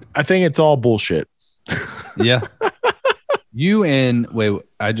 dude, I think it's all bullshit. Yeah.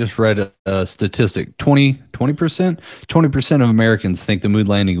 I just read a statistic. 20% of Americans think the moon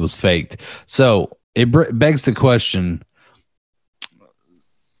landing was faked. So it begs the question,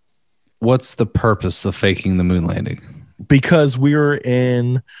 what's the purpose of faking the moon landing? Because we were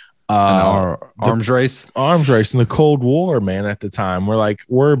in arms race in the Cold War, man. At the time,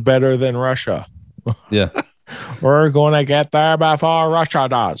 we're better than Russia. Yeah. We're going to get there before Russia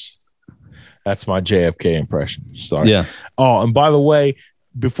does. That's my JFK impression. Sorry. Yeah. Oh, and by the way,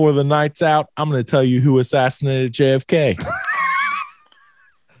 before the night's out, I'm going to tell you who assassinated JFK.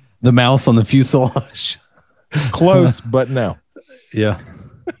 The mouse on the fuselage. Close, but no. Yeah.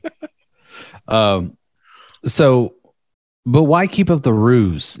 But why keep up the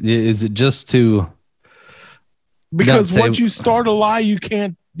ruse? Is it just to? Because once you start a lie, you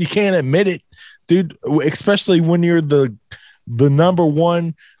can't admit it, dude. Especially when you're the number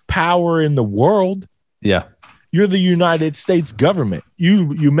one power in the world. Yeah. You're the United States government.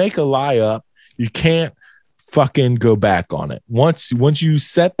 You make a lie up, you can't fucking go back on it. Once you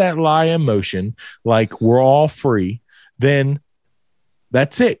set that lie in motion, like we're all free, then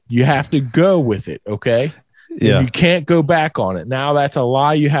that's it. You have to go with it, okay? Yeah. And you can't go back on it. Now that's a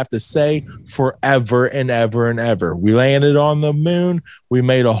lie you have to say forever and ever and ever. We landed on the moon. We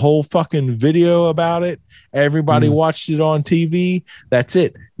made a whole fucking video about it. Everybody watched it on TV. That's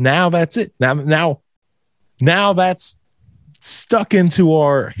it. Now that's it. Now that's stuck into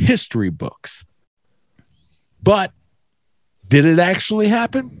our history books. But did it actually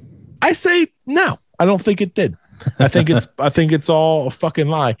happen? I say no. I don't think it did. I think it's all a fucking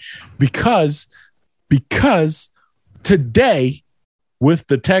lie because today, with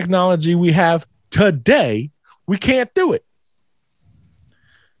the technology we have today, we can't do it.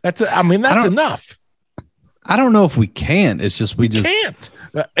 That's enough. I don't know if we can. It's just we can't.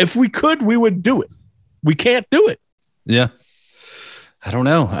 If we could, we would do it. We can't do it. Yeah. I don't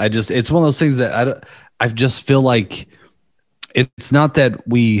know. It's one of those things that I just feel like it's not that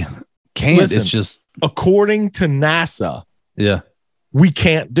we can't. Listen, it's just according to NASA. Yeah. We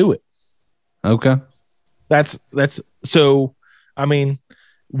can't do it. Okay. That's so. I mean,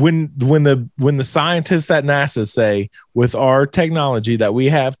 when the scientists at NASA say with our technology that we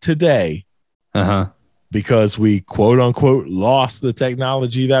have today, because we quote unquote lost the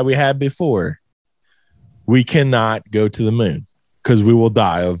technology that we had before, we cannot go to the moon because we will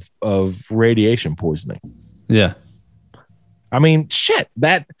die of radiation poisoning. Yeah. I mean, shit.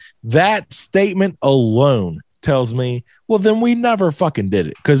 That statement alone tells me, well, then we never fucking did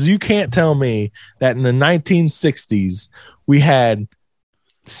it. Because you can't tell me that in the 1960s, we had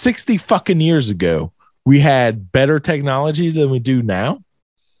 60 fucking years ago, we had better technology than we do now.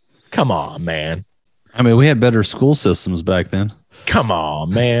 Come on, man. I mean, we had better school systems back then. Come on,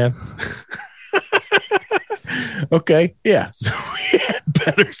 man. Okay. Yeah. So we had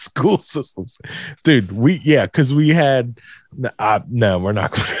better school systems, dude. Because we had, no, we're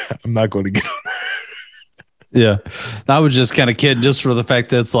not going to, I'm not going to get on that. Yeah. I was just kind of kidding just for the fact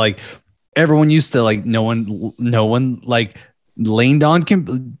that it's like everyone used to like, no one like leaned on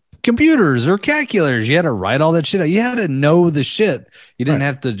computers or calculators. You had to write all that shit out. You had to know the shit. You didn't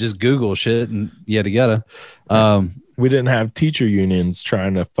have to just Google shit and yada. We didn't have teacher unions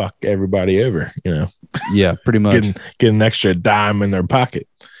trying to fuck everybody over, you know? Yeah, pretty much. Get an extra dime in their pocket.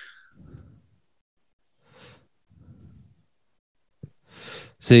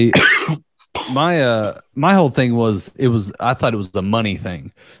 See, my whole thing was I thought it was the money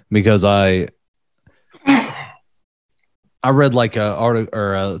thing because I read like a article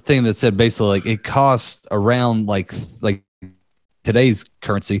or a thing that said basically like it costs around like today's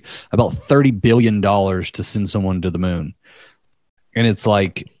currency about $30 billion to send someone to the moon. And it's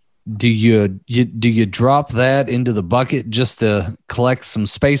like, do you drop that into the bucket just to collect some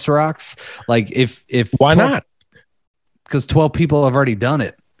space rocks? Like if why not? Because 12 people have already done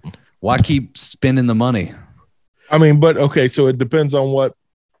it. Why keep spending the money? I mean, but okay, so it depends on what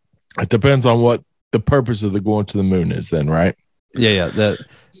the purpose of the going to the moon is then, right? Yeah.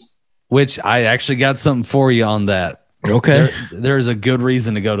 Which I actually got something for you on that. Okay. There's a good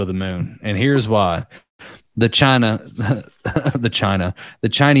reason to go to the moon. And here's why. The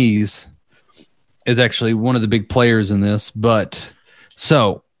Chinese is actually one of the big players in this. But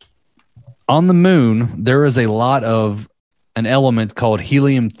so on the moon, there is a lot of an element called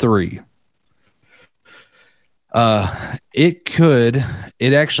helium-3. So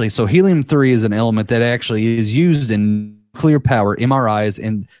helium-3 is an element that actually is used in nuclear power, MRIs,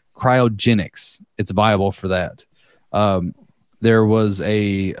 and cryogenics. It's viable for that. there was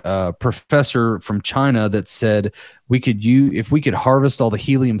a professor from China that said if we could harvest all the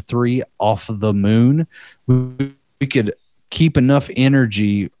helium-3 off of the moon, we could keep enough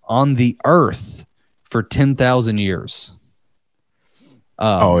energy on the Earth for 10,000 years.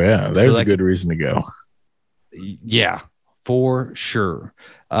 There's a good reason to go. Yeah, for sure.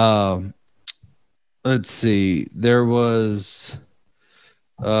 Let's see. There was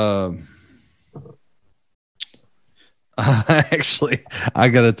actually, I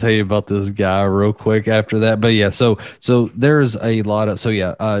got to tell you about this guy real quick after that. But yeah, so there's a lot of,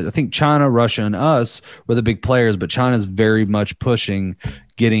 I think China, Russia, and us were the big players, but China's very much pushing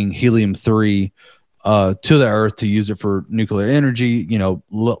getting helium-3 to the Earth to use it for nuclear energy. You know,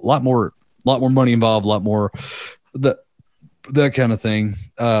 lot more money involved, a lot more that kind of thing.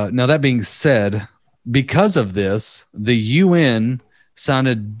 Now, that being said, because of this, the UN signed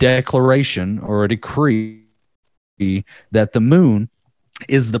a declaration or a decree that the moon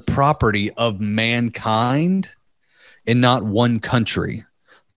is the property of mankind and not one country.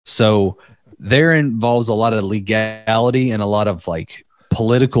 So there involves a lot of legality and a lot of like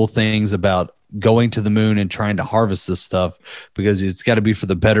political things about going to the moon and trying to harvest this stuff, because it's got to be for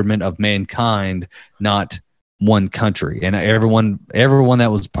the betterment of mankind, not one country. And everyone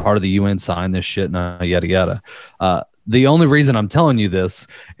that was part of the UN signed this shit, and yada yada. The only reason I'm telling you this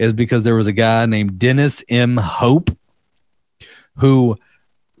is because there was a guy named Dennis M. Hope who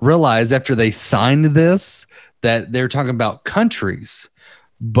realized after they signed this that they're talking about countries,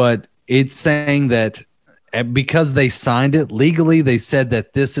 but it's saying that because they signed it legally, they said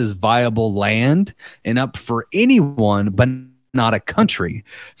that this is viable land and up for anyone, but not a country.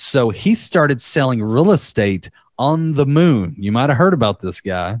 So he started selling real estate on the moon. You might have heard about this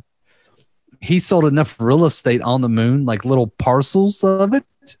guy. He sold enough real estate on the moon, like little parcels of it,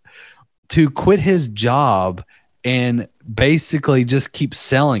 to quit his job and basically just keep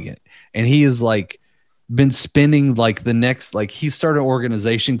selling it. And he is like been spending like the next, like he started an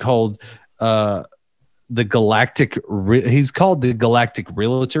organization called the Galactic. He's called the Galactic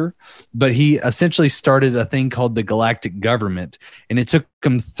Realtor, but he essentially started a thing called the Galactic Government. And it took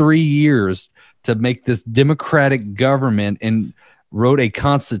him 3 years to make this democratic government and wrote a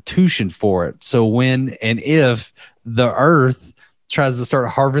constitution for it. So when and if the Earth tries to start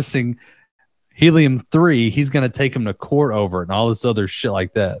harvesting helium-3, he's going to take him to court over it and all this other shit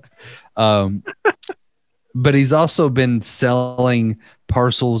like that. But he's also been selling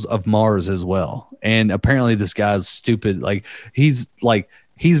parcels of Mars as well. And apparently this guy's stupid. He's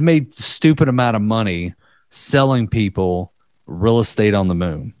made stupid amount of money selling people real estate on the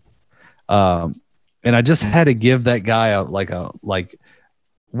moon. And I just had to give that guy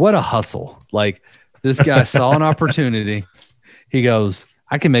what a hustle. Like, this guy saw an opportunity. He goes,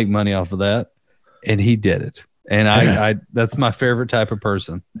 I can make money off of that. And he did it. And I that's my favorite type of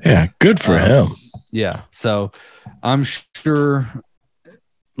person. Yeah. Good for him. Yeah. So I'm sure,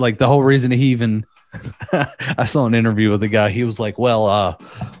 like, the whole reason he even, I saw an interview with a guy. He was like, right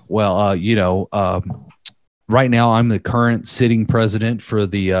now I'm the current sitting president for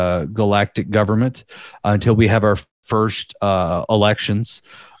the galactic government until we have our first elections.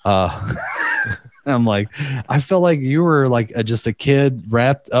 I'm like, I felt like you were like just a kid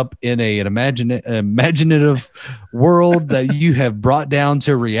wrapped up in an imaginative world that you have brought down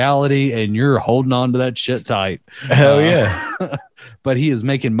to reality, and you're holding on to that shit tight. Hell yeah. But he is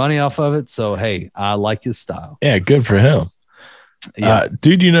making money off of it. So, hey, I like his style. Yeah, good for him. Yeah.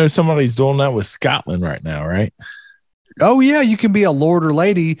 Dude, you know somebody's doing that with Scotland right now, right? Oh yeah, you can be a lord or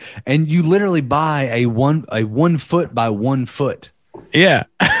lady, and you literally buy a 1 foot by 1 foot. Yeah.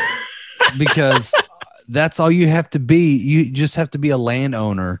 Because that's all you have to be. You just have to be a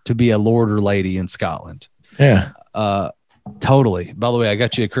landowner to be a lord or lady in Scotland. Yeah. Totally. By the way, I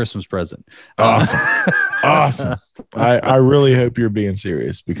got you a Christmas present. Awesome. Awesome. I really hope you're being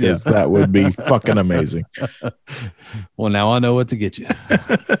serious, because that would be fucking amazing. Well, now I know what to get you.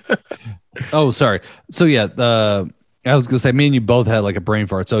 Oh, sorry. So yeah, I was gonna say, me and you both had like a brain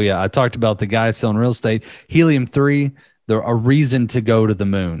fart. So yeah, I talked about the guy selling real estate. Helium-3. A reason to go to the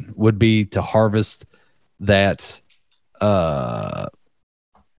moon would be to harvest that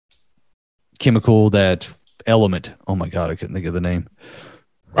chemical, that element. Oh my God, I couldn't think of the name.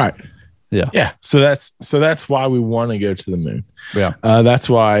 Right. Yeah. Yeah. So that's why we want to go to the moon. Yeah. That's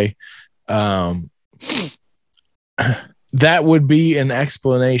why that would be an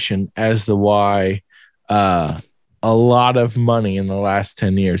explanation as to why a lot of money in the last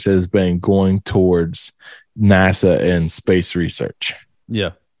 10 years has been going towards NASA and space research.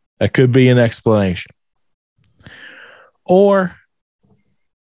 Yeah. That could be an explanation. Or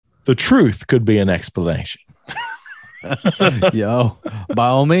the truth could be an explanation. Yo, by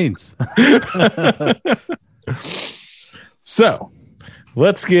all means. So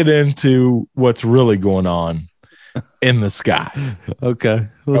let's get into what's really going on in the sky. Okay.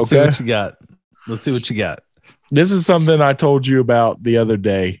 Let's see what you got. Let's see what you got. This is something I told you about the other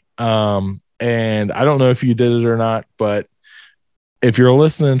day. And I don't know if you did it or not, but if you're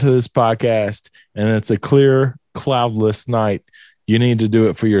listening to this podcast and it's a clear, cloudless night, you need to do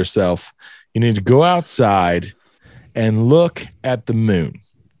it for yourself. You need to go outside and look at the moon.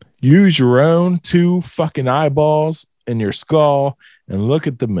 Use your own 2 fucking eyeballs in your skull and look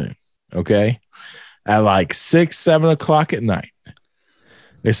at the moon, okay? At like 6, 7 o'clock at night,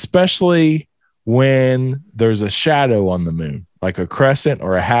 especially when there's a shadow on the moon, like a crescent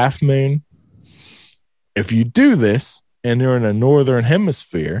or a half moon. If you do this and you're in a northern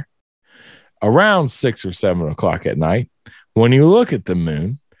hemisphere around 6 or 7 o'clock at night, when you look at the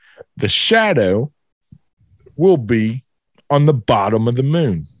moon, the shadow will be on the bottom of the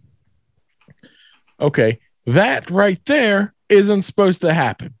moon. Okay, that right there isn't supposed to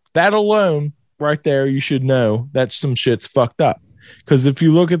happen. That alone right there, you should know that some shit's fucked up. Because if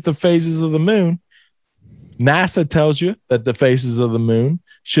you look at the phases of the moon, NASA tells you that the phases of the moon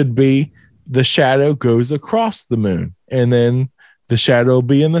should be the shadow goes across the moon, and then the shadow will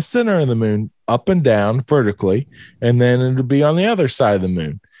be in the center of the moon, up and down vertically, and then it'll be on the other side of the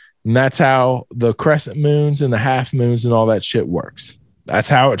moon. And that's how the crescent moons and the half moons and all that shit works. That's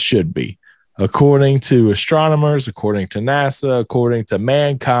how it should be, according to astronomers, according to NASA, according to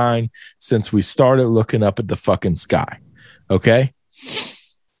mankind, since we started looking up at the fucking sky. Okay?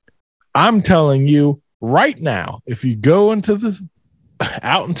 I'm telling you right now, if you go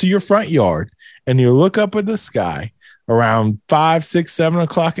out into your front yard and you look up at the sky around 5, 6, 7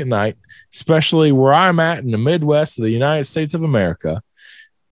 o'clock at night, especially where I'm at in the Midwest of the United States of America,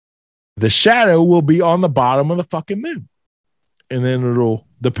 the shadow will be on the bottom of the fucking moon. And then it'll,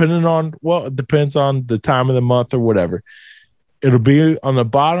 depending on, well, it depends on the time of the month or whatever. It'll be on the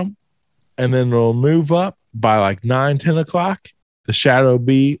bottom, and then it'll move up by like 9, 10 o'clock. The shadow will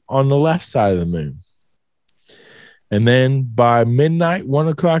be on the left side of the moon. And then by midnight, 1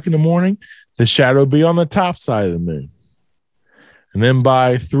 o'clock in the morning, the shadow will be on the top side of the moon. And then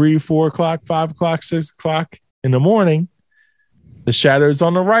by 3, 4 o'clock, 5 o'clock, 6 o'clock in the morning, the shadow is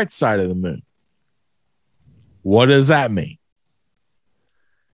on the right side of the moon. What does that mean?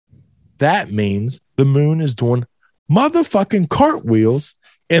 That means the moon is doing motherfucking cartwheels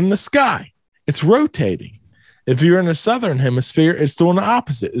in the sky. It's rotating. If you're in the southern hemisphere, it's doing the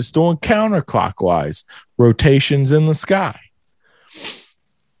opposite. It's doing counterclockwise rotations in the sky.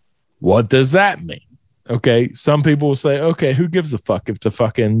 What does that mean? Okay, some people will say, okay, who gives a fuck if the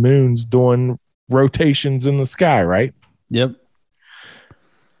fucking moon's doing rotations in the sky, right? Yep.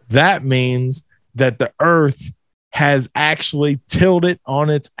 That means that the Earth has actually tilted on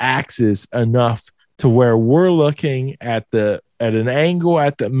its axis enough to where we're looking at an angle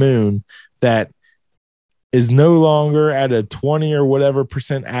at the moon that is no longer at a 20 or whatever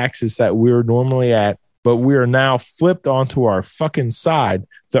 % axis that we're normally at, but we are now flipped onto our fucking side.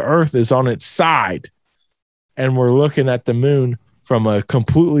 The Earth is on its side, and we're looking at the moon from a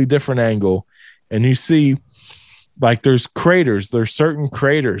completely different angle. And you see, like, there's certain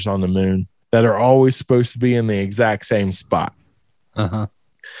craters on the moon that are always supposed to be in the exact same spot. Uh-huh.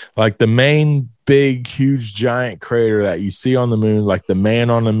 Like the main big, huge, giant crater that you see on the moon, like the man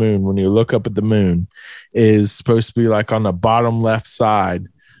on the moon, when you look up at the moon, is supposed to be like on the bottom left side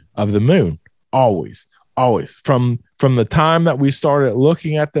of the moon. Always. From the time that we started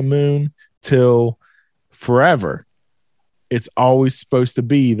looking at the moon till forever, it's always supposed to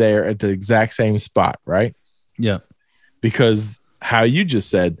be there at the exact same spot, right? Yeah. Because how you just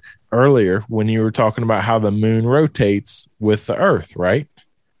said earlier when you were talking about how the moon rotates with the Earth, right?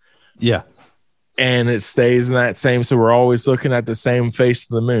 Yeah. And it stays in that same, so we're always looking at the same face of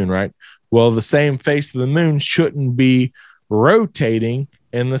the moon, right? Well, the same face of the moon shouldn't be rotating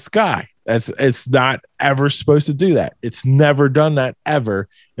in the sky. It's not ever supposed to do that. It's never done that ever.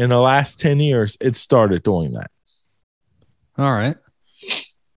 In the last 10 years, it started doing that. All right.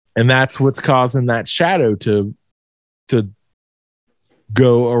 And that's what's causing that shadow to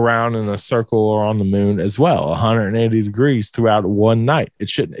go around in a circle or on the moon as well, 180 degrees throughout one night. It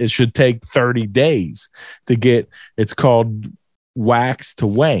should take 30 days to get, it's called wax to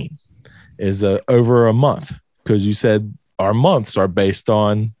wane, is over a month, because you said our months are based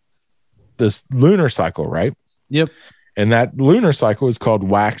on this lunar cycle, right? Yep. And that lunar cycle is called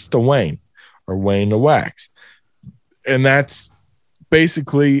wax to wane, or wane to wax. And that's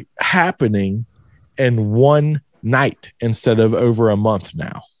basically happening in one night instead of over a month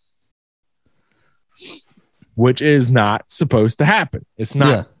now. which is not supposed to happen. It's not.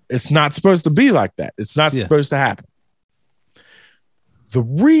 Yeah. It's not supposed to be like that. It's not supposed to happen. The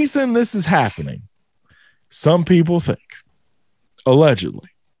reason this is happening, some people think, allegedly,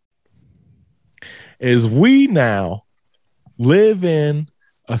 is we now live in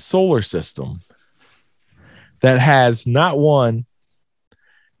a solar system that has not one,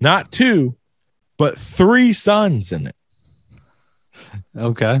 not two, but 3 suns in it.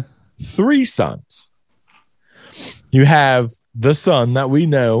 Okay. 3 suns. You have the sun that we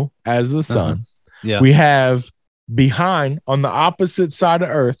know as the sun. Yeah. We have behind on the opposite side of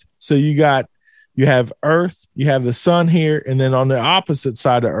Earth. So you have Earth, you have the sun here, and then on the opposite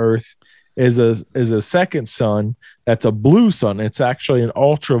side of Earth is a second sun that's a blue sun. It's actually an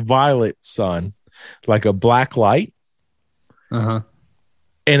ultraviolet sun, like a black light. Uh-huh.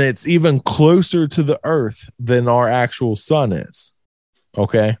 And it's even closer to the Earth than our actual sun is.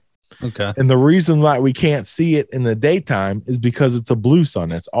 Okay. Okay. And the reason why we can't see it in the daytime is because it's a blue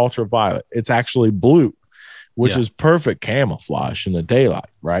sun. It's ultraviolet. It's actually blue, which is perfect camouflage in the daylight,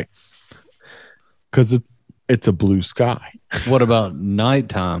 right? Because it's a blue sky. What about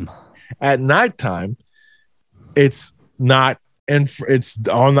nighttime? At nighttime, it's not, and it's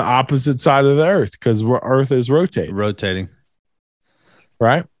on the opposite side of the Earth because Earth is rotating,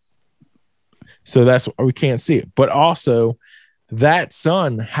 right? So that's why we can't see it. But also, that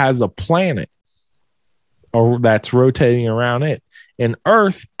sun has a planet or that's rotating around it. And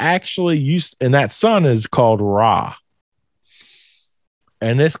Earth actually and that sun is called Ra.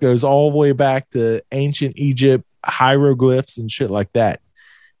 And this goes all the way back to ancient Egypt, hieroglyphs and shit like that.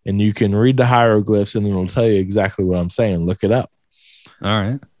 And you can read the hieroglyphs and it'll tell you exactly what I'm saying. Look it up. All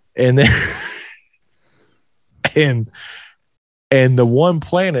right. And then, and the one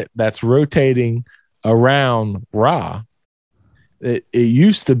planet that's rotating around Ra, it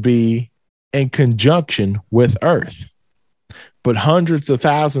used to be in conjunction with Earth. But hundreds of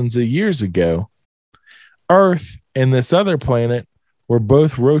thousands of years ago, Earth and this other planet were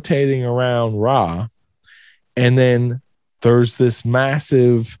both rotating around Ra. And then there's this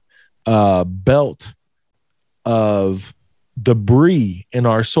massive belt of debris in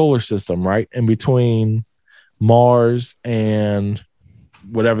our solar system, right? In between Mars and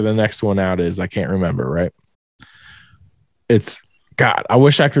whatever the next one out is. I can't remember, right? It's God, I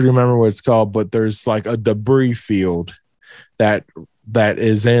wish I could remember what it's called, but there's like a debris field that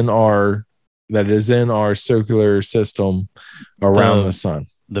is in our circular system around the sun.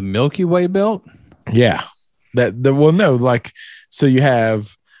 The Milky Way belt? Yeah. So you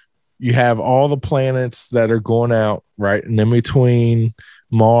have all the planets that are going out, right? And in between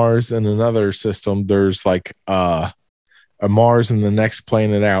Mars and another system, there's like a Mars and the next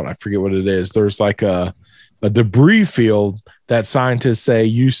planet out. I forget what it is. There's like a debris field that scientists say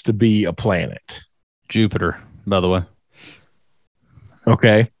used to be a planet. Jupiter, by the way.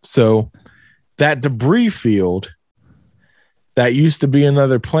 Okay. So that debris field that used to be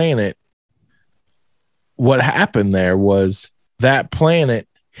another planet, what happened there was that planet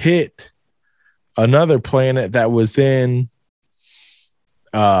hit another planet that was in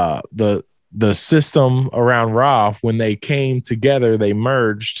the system around Ra. When they came together, they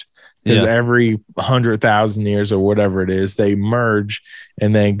merged. Because every 100,000 years or whatever it is, they merge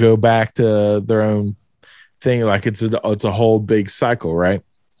and then go back to their own thing. Like it's a whole big cycle, right?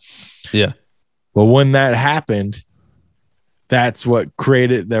 Yeah. Well, when that happened, that's what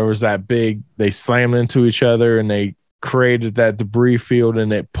created. There was that big. They slammed into each other and they created that debris field,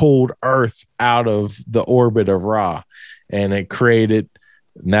 and it pulled Earth out of the orbit of Ra, and and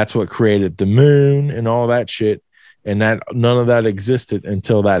that's what created the moon and all that shit. And that none of that existed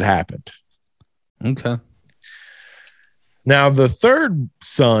until that happened. Okay. Now, the third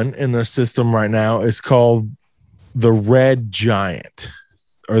sun in the system right now is called the Red Giant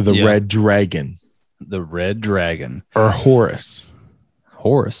or the Red Dragon. The Red Dragon. Or Horus.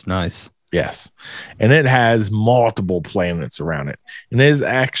 Horus, nice. Yes. And it has multiple planets around it. And it is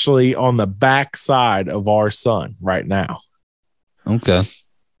actually on the back side of our sun right now. Okay.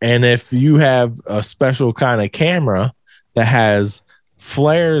 And if you have a special kind of camera that has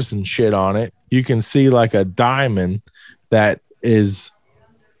flares and shit on it, you can see like a diamond that is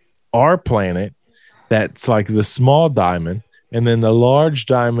our planet. That's like the small diamond. And then the large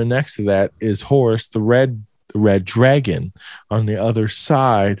diamond next to that is Horus, the red dragon on the other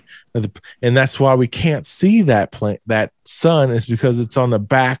side of and that's why we can't see that sun, is because it's on the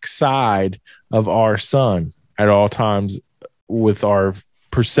back side of our sun at all times with our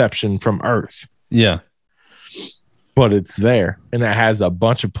perception from Earth. Yeah. But it's there, and it has a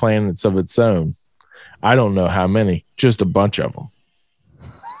bunch of planets of its own. I don't know how many, just a bunch of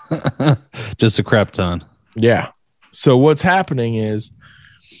them. Just a crap ton. Yeah. So what's happening is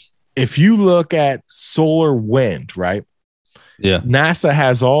if you look at solar wind, right? Yeah. NASA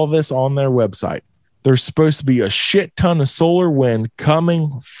has all this on their website. There's supposed to be a shit ton of solar wind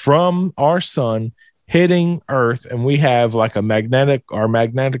coming from our sun hitting Earth, and we have like our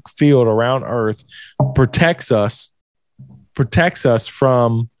magnetic field around Earth protects us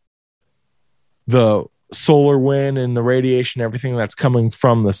from the solar wind and the radiation, everything that's coming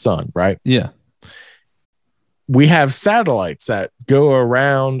from the sun, right? Yeah. We have satellites that go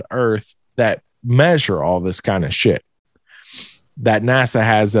around Earth that measure all this kind of shit that NASA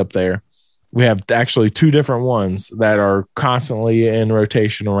has up there. We have actually two different ones that are constantly in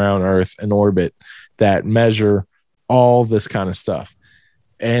rotation around Earth in orbit that measure all this kind of stuff.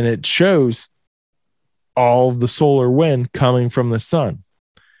 And it shows all the solar wind coming from the sun.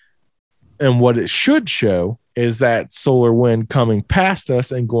 And what it should show is that solar wind coming past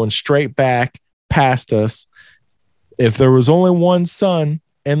us and going straight back past us. If there was only one sun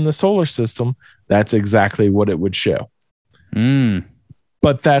in the solar system, that's exactly what it would show.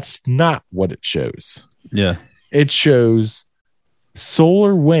 But that's not what it shows. Yeah. It shows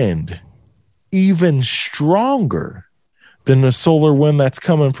solar wind even stronger than the solar wind that's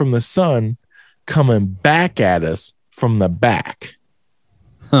coming from the sun coming back at us from the back.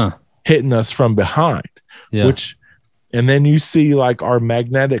 Hitting us from behind. Yeah. And then you see like our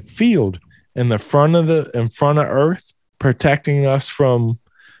magnetic field in front of Earth protecting us from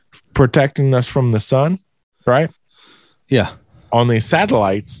the sun, right? Yeah. On these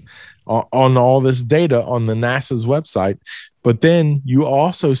satellites, on all this data on the NASA's website. But then you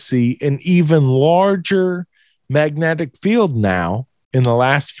also see an even larger magnetic field now in the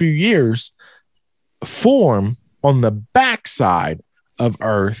last few years form on the backside of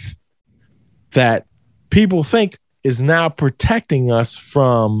Earth that people think is now protecting us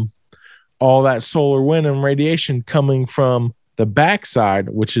from all that solar wind and radiation coming from the backside,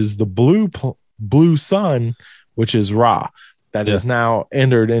 which is the blue sun, which is Ra. That is now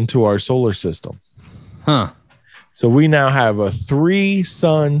entered into our solar system. So we now have a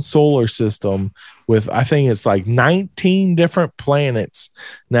 3-sun solar system with, I think it's like 19 different planets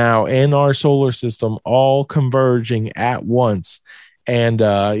now in our solar system, all converging at once. And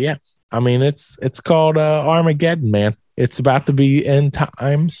I mean, it's called Armageddon, man. It's about to be end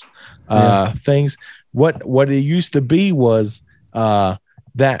times. Things. What it used to be was that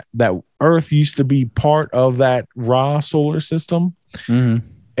Earth used to be part of that Ra solar system.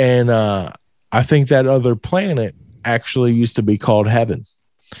 And I think that other planet actually used to be called Heaven.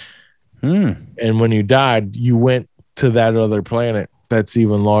 And when you died, you went to that other planet that's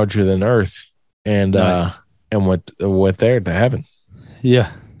even larger than Earth and went there to heaven.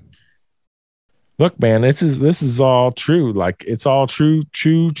 Yeah. Look, man, this is all true. Like, it's all true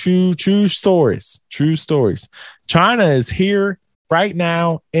stories. True stories. China is here right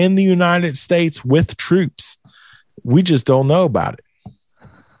now in the United States with troops. We just don't know about it.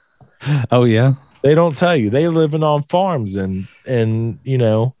 Oh, yeah. They don't tell you. They living on farms in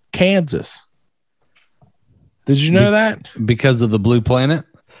Kansas. Did you know that? Because of the blue planet?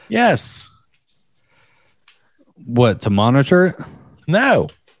 Yes. What, to monitor it? No,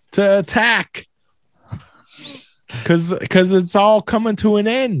 to attack. Because it's all coming to an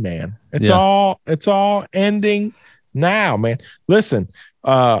end, man. It's all ending now, man. Listen,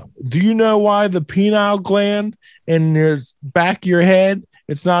 do you know why the pineal gland in your back of your head,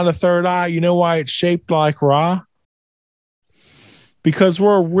 it's not a third eye? You know why it's shaped like Ra? Because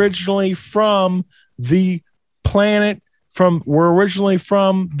we're originally from the planet we're originally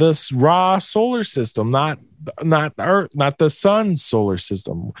from this Ra solar system, not the Earth, not the sun's solar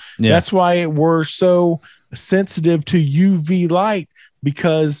system. Yeah. That's why we're so sensitive to UV light,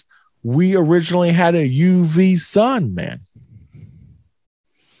 because we originally had a UV sun, man.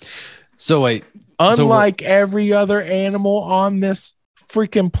 So wait, unlike every other animal on this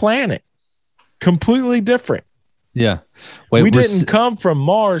freaking planet, completely different. Yeah. Wait, we didn't come from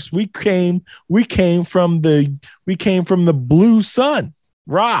Mars. We came from the blue sun,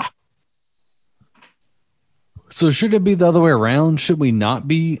 Ra. So should it be the other way around? Should we not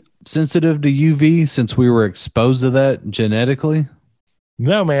be sensitive to UV since we were exposed to that genetically?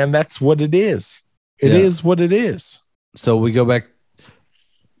 No, man, that's what it is. It is what it is. So we go back.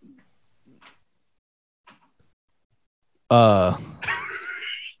 Yeah,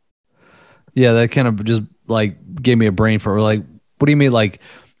 that kind of just like gave me a brain for like, what do you mean? Like,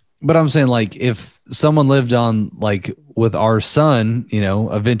 but I'm saying like if someone lived on like with our sun,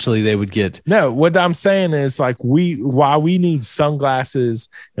 eventually they would get. No, what I'm saying is like why we need sunglasses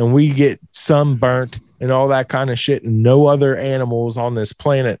and we get sunburnt and all that kind of shit, and no other animals on this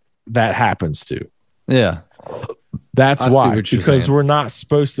planet that happens to. Yeah. That's I see why, what you're because saying. we're not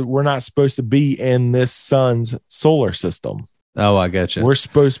supposed to be in this sun's solar system. Oh, I got you. We're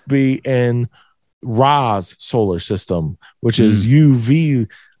supposed to be in Ra's solar system, which is UV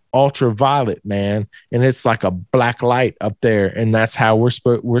ultraviolet, man, and it's like a black light up there, and that's how we're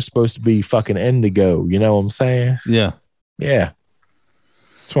supposed to be fucking indigo. You know what I'm saying? Yeah. Yeah,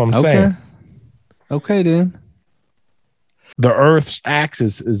 that's what I'm saying. Okay, dude. The Earth's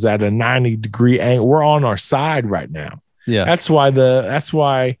axis is at a 90-degree angle. We're on our side right now. Yeah. That's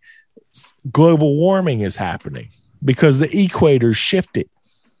why global warming is happening, because the equator shifted.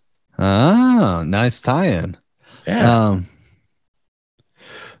 Ah, nice tie-in. Yeah.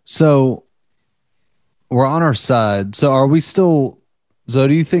 So we're on our side. So are we still? So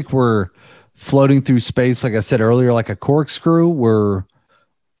do you think we're floating through space, like I said earlier, like a corkscrew? Or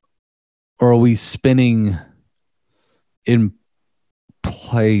are we spinning in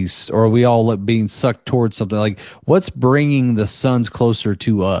place, or are we all being sucked towards something? Like, what's bringing the suns closer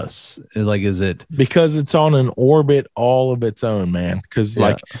to us? Like, is it Because it's on an orbit all of its own, man? Because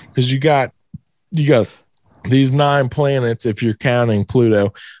you got these 9 planets, if you're counting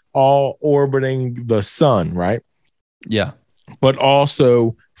Pluto, all orbiting the sun, right? Yeah. But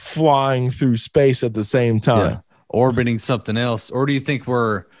also flying through space at the same time. Yeah. Orbiting something else? Or do you think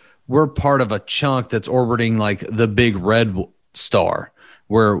we're part of a chunk that's orbiting like the big red star,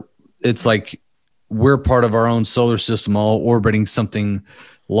 where it's like we're part of our own solar system, all orbiting something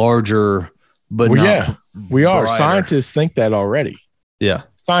larger, but we are. brighter. Scientists think that already. Yeah.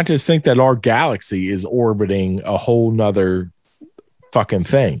 Scientists think that our galaxy is orbiting a whole nother fucking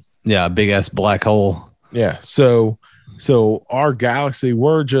thing. Yeah, a big ass black hole. Yeah. So our galaxy,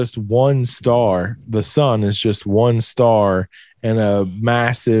 we're just one star. The sun is just one star and a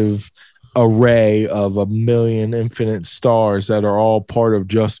massive array of a million infinite stars that are all part of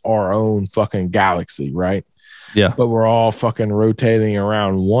just our own fucking galaxy, right? Yeah. But we're all fucking rotating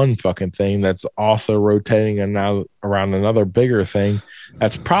around one fucking thing that's also rotating around another bigger thing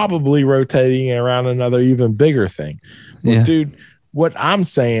that's probably rotating around another even bigger thing. Well, Yeah. dude, what I'm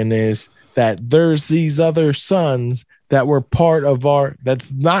saying is that there's these other suns that were part of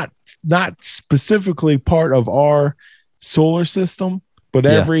that's not specifically part of our solar system, but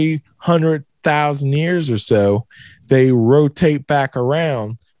every 100,000 years or so, they rotate back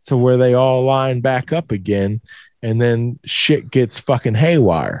around to where they all line back up again, and then shit gets fucking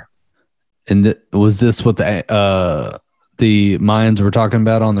haywire. And was this what the Mayans were talking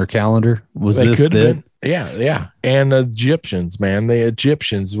about on their calendar? Was They this could have it? been. Yeah. And the Egyptians, man, the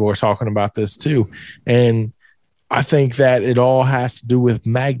Egyptians were talking about this too. And I think that it all has to do with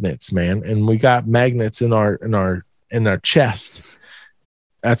magnets, man. And we got magnets in our chest.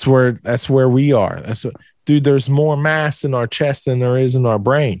 That's where we are. Dude, there's more mass in our chest than there is in our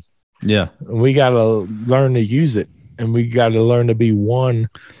brain. Yeah. And we got to learn to use it, and we got to learn to be one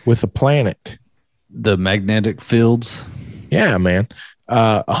with the planet. The magnetic fields. Yeah, man.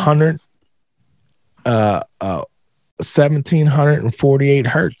 1748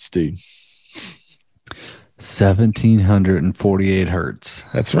 hertz, dude. 1748 hertz.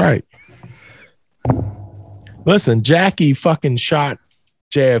 That's right. Listen, Jackie fucking shot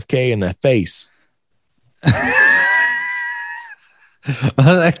JFK in the face.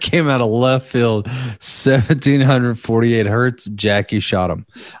 That came out of left field. 1748 hertz. Jackie shot him.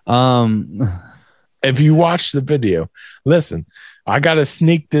 If you watch the video, listen, I got to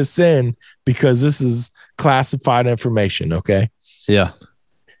sneak this in because this is classified information. Okay. Yeah.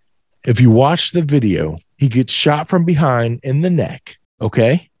 If you watch the video, he gets shot from behind in the neck.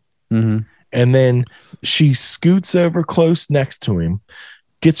 Okay. Mm-hmm. And then she scoots over close next to him,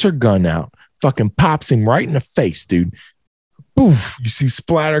 gets her gun out, fucking pops him right in the face, dude. Boof. You see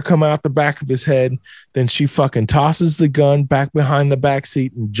splatter come out the back of his head. Then she fucking tosses the gun back behind the back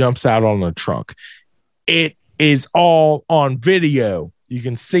seat and jumps out on the trunk. It is all on video. You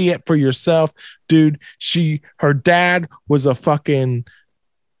can see it for yourself, dude. Her dad was a fucking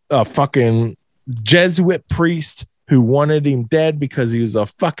Jesuit priest who wanted him dead because he was a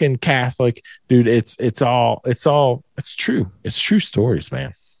fucking Catholic, dude. It's true. It's true stories,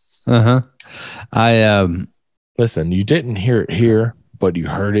 man. Listen, you didn't hear it here, but you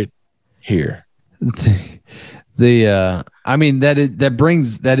heard it here. I mean, that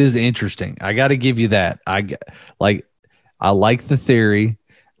is interesting. I got to give you that. I like the theory,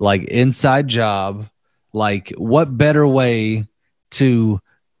 like inside job, like what better way to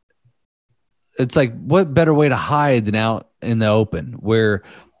hide than out in the open where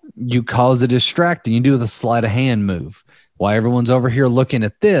you cause a distracting, you do the sleight of hand move. While everyone's over here looking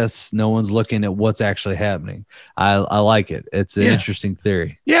at this, no one's looking at what's actually happening. I like it. It's an interesting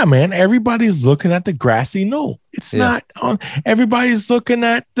theory. Yeah, man. Everybody's looking at the grassy knoll. It's not on. Everybody's looking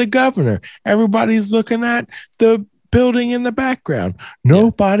at the governor. Everybody's looking at the building in the background.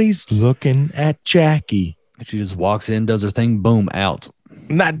 Nobody's looking at Jackie. She just walks in, does her thing, boom, out.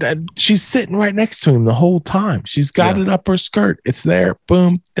 Not that she's sitting right next to him the whole time. She's got it up her skirt. It's there.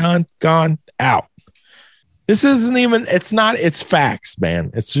 Boom, done, gone, out. This isn't even, it's facts,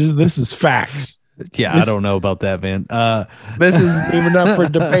 man. This is facts. Yeah, I don't know about that, man. This isn't even up for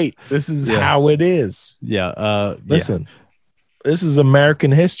debate. This is how it is. Yeah. Listen, this is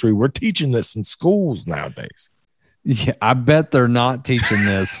American history. We're teaching this in schools nowadays. Yeah, I bet they're not teaching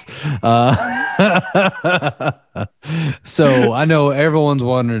this. So I know everyone's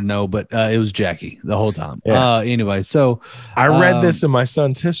wanting to know, but it was Jackie the whole time. Yeah. Anyway, so I read this in my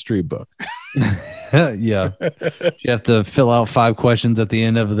son's history book. Yeah. You have to fill out 5 questions at the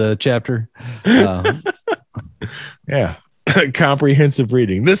end of the chapter. Yeah. Comprehensive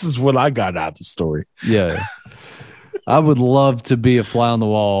reading. This is what I got out of the story. Yeah. I would love to be a fly on the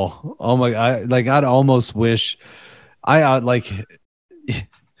wall. Oh my, I'd almost wish I'd like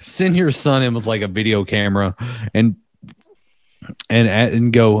send your son in with like a video camera and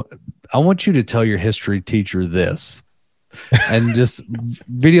go, I want you to tell your history teacher this, and just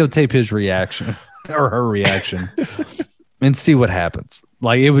videotape his reaction or her reaction and see what happens.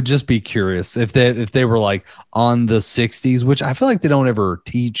 Like, it would just be curious if they were like on the 60s, which I feel like they don't ever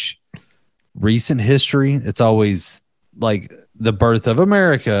teach recent history. It's always like the birth of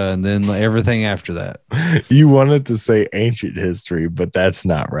America and then everything after that. You wanted to say ancient history, but that's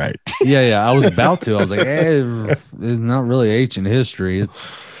not right. Yeah. I was about to. I was like, it's not really ancient history. It's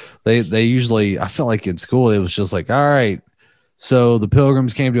they usually, I felt like in school it was just like, all right, so the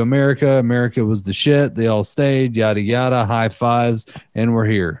Pilgrims came to America. America was the shit. They all stayed, yada yada, high fives, and we're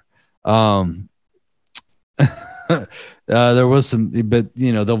here. There was some, but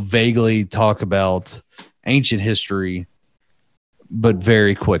they'll vaguely talk about ancient history, but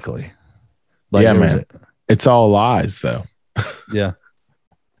very quickly. Like, yeah, man. It's all lies, though. Yeah.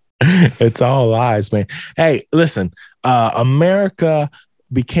 It's all lies, man. Hey, listen, America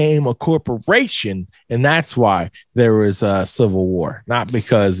became a corporation, and that's why there was a civil war, not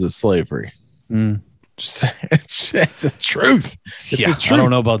because of slavery. It's the truth. It's the truth. I don't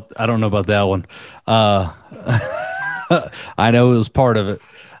know about that one. I know it was part of it.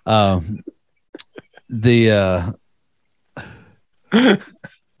 I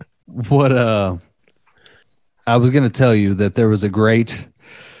was going to tell you that there was a great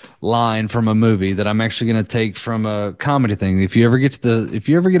line from a movie that I'm actually going to take from a comedy thing. If you ever get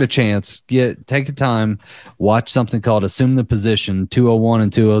a chance, take a time, watch something called Assume the Position 201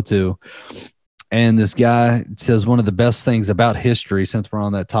 and 202. And this guy says one of the best things about history, since we're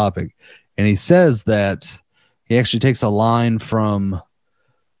on that topic. And he says that he actually takes a line from,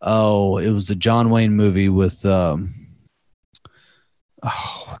 it was a John Wayne movie with, what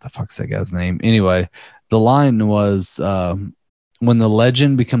the fuck's that guy's name? Anyway, the line was, when the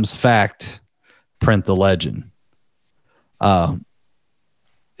legend becomes fact, print the legend. Yeah,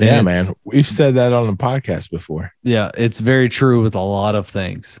 man. We've said that on the podcast before. Yeah, it's very true with a lot of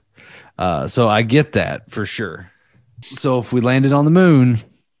things. So I get that for sure. So if we landed on the moon,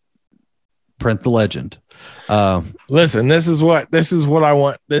 print the legend. Listen, this is what I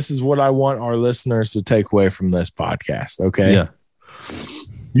want. This is what I want our listeners to take away from this podcast. Okay. Yeah.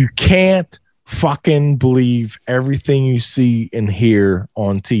 You can't fucking believe everything you see and hear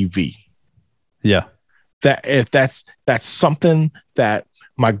on TV. Yeah. That's something that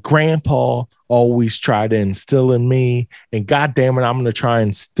my grandpa always tried to instill in me, and goddamn it, I'm going to try and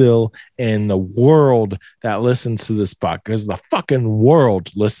instill in the world that listens to this podcast, because the fucking world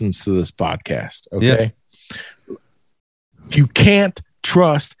listens to this podcast. Okay. Yeah. You can't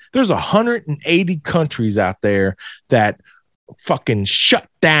trust. There's 180 countries out there that fucking shut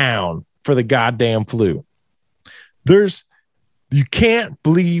down for the goddamn flu. You can't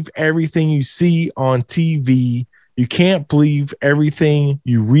believe everything you see on TV. You can't believe everything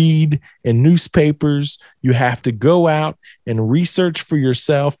you read in newspapers. You have to go out and research for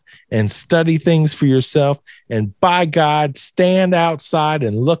yourself and study things for yourself. And by God, stand outside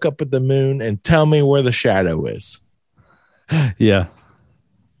and look up at the moon and tell me where the shadow is. Yeah.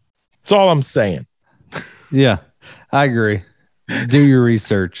 That's all I'm saying. Yeah, I agree. Do your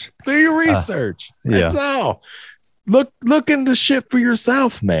research. Do your research. That's all. Look into shit for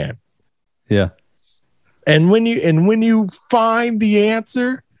yourself, man. Yeah. And when you find the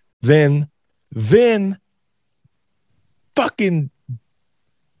answer, then fucking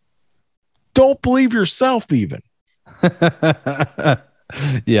don't believe yourself even.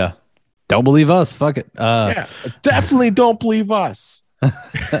 Yeah. Don't believe us. Fuck it. Yeah, definitely don't believe us.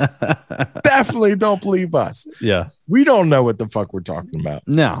 Definitely don't believe us. Yeah. We don't know what the fuck we're talking about,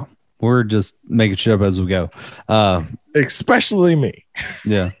 No, we're just making shit up as we go. especially me.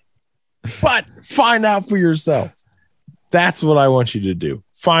 Yeah. But find out for yourself. That's what I want you to do.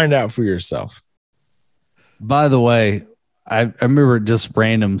 Find out for yourself. By the way, I remember, just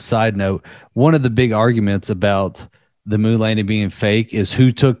random side note, one of the big arguments about the moon landing being fake is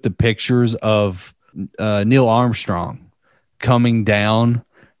who took the pictures of Neil Armstrong coming down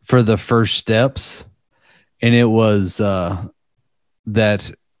for the first steps. And it was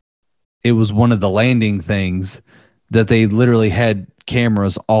that it was one of the landing things that they literally had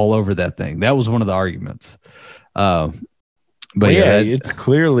cameras all over that thing. That was one of the arguments. But Well, yeah, it's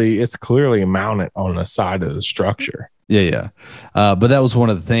clearly mounted on the side of the structure. Yeah. But that was one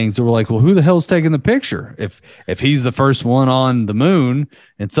of the things that were like, well, who the hell's taking the picture? If he's the first one on the moon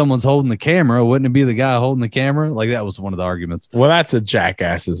and someone's holding the camera, wouldn't it be the guy holding the camera? Like, that was one of the arguments. Well, that's a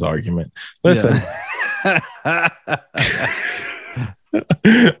jackass's argument. Listen,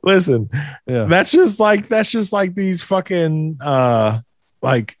 listen, Yeah. that's just like these fucking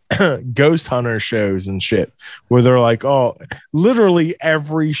like ghost hunter shows and shit where they're like, oh, literally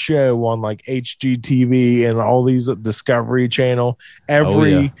every show on like HGTV and all these Discovery Channel,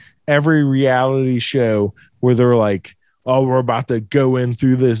 every reality show where they're like, oh, we're about to go in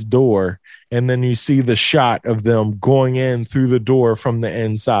through this door, and then you see the shot of them going in through the door from the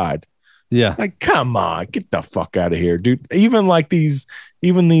inside. Yeah. Like, come on, get the fuck out of here, dude. Even these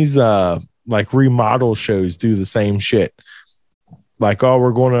like remodel shows do the same shit. Like, oh,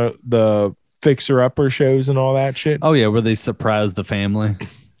 we're going to the Fixer Upper shows and all that shit. Oh, yeah, where they surprise the family.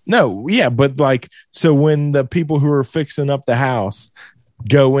 No, yeah, but like, so when the people who are fixing up the house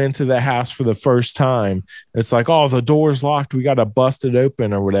go into the house for the first time, it's like, oh, the door's locked, we got to bust it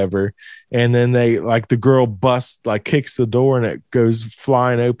open or whatever. And then they, like, the girl kicks the door and it goes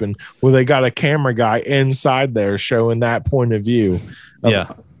flying open. Well, they got a camera guy inside there showing that point of view.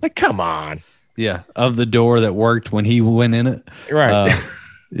 Yeah. Like, come on. Yeah. Of the door that worked when he went in it. Right.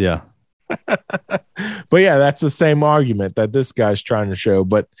 Yeah. But yeah, that's the same argument that this guy's trying to show,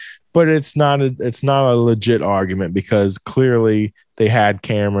 but it's not a legit argument, because clearly they had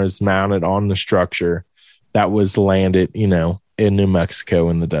cameras mounted on the structure that was landed, in New Mexico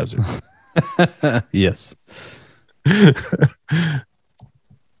in the desert. Yes.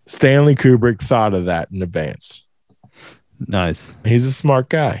 Stanley Kubrick thought of that in advance. Nice. He's a smart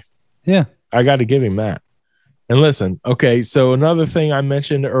guy. Yeah. I got to give him that. And listen, okay, so another thing I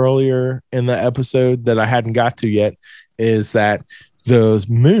mentioned earlier in the episode that I hadn't got to yet is that the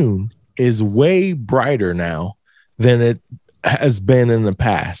moon is way brighter now than it has been in the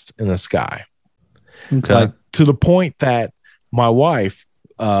past in the sky. Okay. Like, to the point that my wife,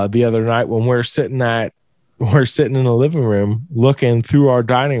 the other night when we're sitting in the living room looking through our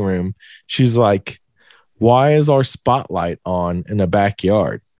dining room, she's like, why is our spotlight on in the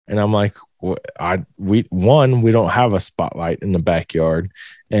backyard? And I'm like, we don't have a spotlight in the backyard,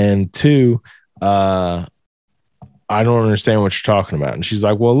 and two, I don't understand what you're talking about. And she's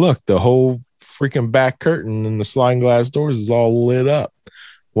like, well, look, the whole freaking back curtain and the sliding glass doors is all lit up.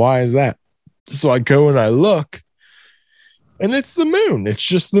 Why is that? So I go and I look, and it's the moon. It's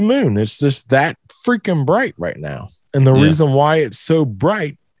just the moon. It's just that freaking bright right now. And the reason why it's so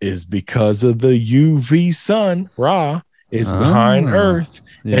bright is because of the UV sun, Ra, is behind Earth,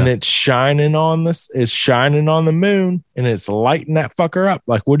 and it's shining on the moon, and it's lighting that fucker up.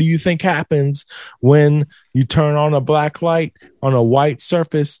 Like, what do you think happens when you turn on a black light on a white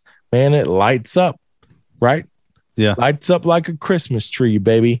surface? Man, it lights up, right? Yeah. Lights up like a Christmas tree,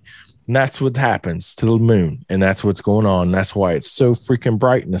 baby. And that's what happens to the moon, and that's what's going on. That's why it's so freaking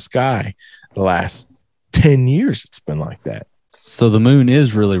bright in the sky. The last 10 years, it's been like that. So the moon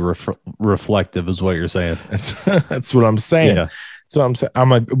is really reflective, is what you're saying. That's what I'm saying. Yeah. So I'm saying,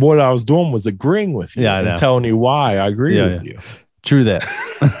 what I was doing was agreeing with you, and telling you why I agree with you. True that.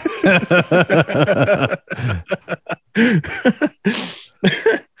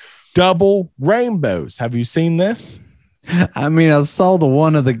 Double rainbows. Have you seen this? I mean, I saw the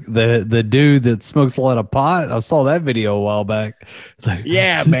one of the dude that smokes a lot of pot. I saw that video a while back. It's like,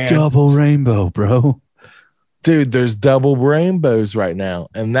 yeah, it's man, double rainbow, bro. Dude, there's double rainbows right now,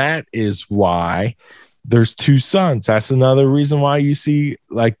 and that is why there's two suns. That's another reason why you see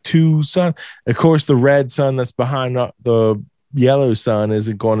like two sun. Of course, the red sun that's behind the yellow sun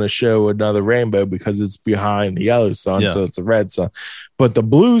isn't going to show another rainbow because it's behind the yellow sun, so it's a red sun. But the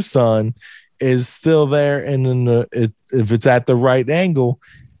blue sun is still there, and then if it's at the right angle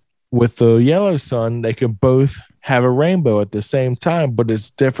with the yellow sun, they can both have a rainbow at the same time, but it's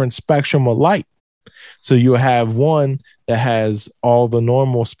different spectrum of light. So you have one that has all the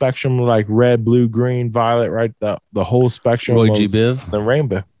normal spectrum, like red, blue, green, violet, right? The whole spectrum Roy of G. Biv. the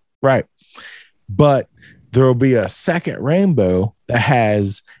rainbow, right? But there will be a second rainbow that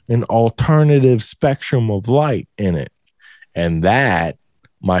has an alternative spectrum of light in it. And that,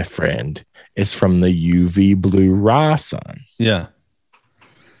 my friend, is from the UV blue Ra sun. Yeah.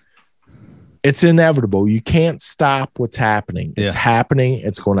 It's inevitable. You can't stop what's happening. It's happening.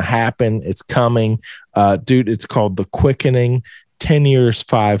 It's going to happen. It's coming. Dude, it's called the quickening. 10 years,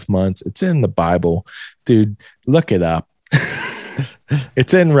 5 months. It's in the Bible. Dude, look it up.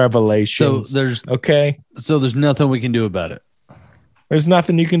 It's in Revelation. So there's nothing we can do about it. There's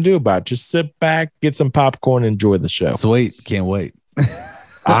nothing you can do about it. Just sit back, get some popcorn, enjoy the show. Sweet. Can't wait.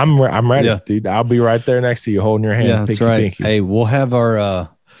 I'm ready, dude. I'll be right there next to you holding your hand. Yeah, that's right. Pinky. Hey, we'll have our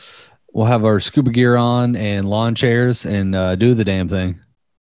scuba gear on and lawn chairs and do the damn thing.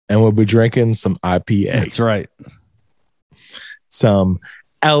 And we'll be drinking some IPA. That's right. Some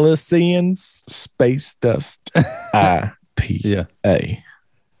Elysian Space Dust IPA.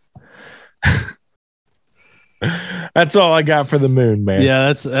 That's all I got for the moon, man.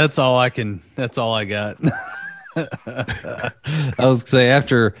 Yeah, that's all I got. I was gonna say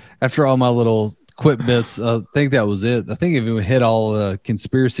after all my little quip bits, I think that was it. I think if we hit all the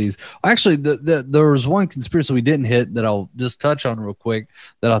conspiracies, actually, there was one conspiracy we didn't hit that I'll just touch on real quick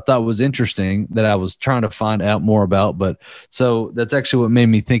that I thought was interesting that I was trying to find out more about. But so that's actually what made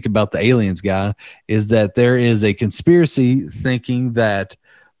me think about the aliens guy is that there is a conspiracy thinking that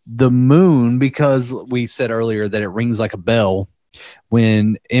the moon, because we said earlier that it rings like a bell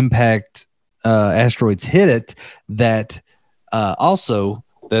when impact asteroids hit it, that also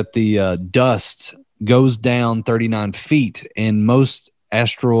that the dust goes down 39 feet and most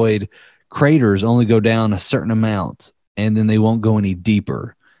asteroid craters only go down a certain amount and then they won't go any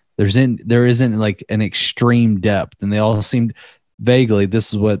deeper. There isn't like an extreme depth, and they all seemed vaguely,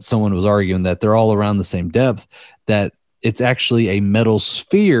 this is what someone was arguing, that they're all around the same depth, that it's actually a metal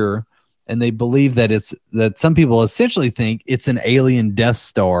sphere. And they believe that some people essentially think it's an alien Death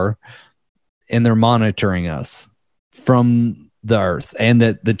Star and they're monitoring us from the Earth, and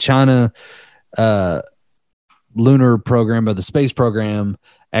that the China lunar program or the space program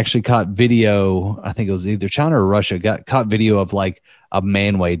actually caught video. I think it was either China or Russia caught video of like a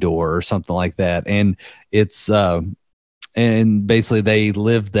manway door or something like that. And it's and basically they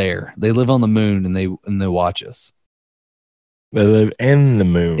live there. They live on the moon and they watch us. They live in the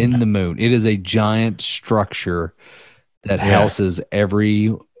moon. In the moon. It is a giant structure that houses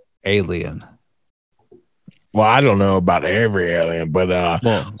every alien. Well, I don't know about every alien, but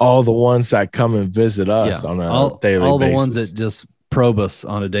all the ones that come and visit us on a daily basis. All the ones that just probe us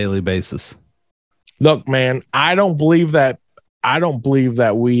on a daily basis. Look, man, I don't believe that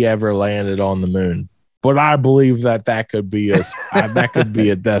we ever landed on the moon, but I believe that could be that could be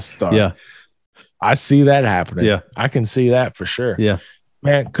a Death Star. Yeah. I see that happening. Yeah. I can see that for sure. Yeah.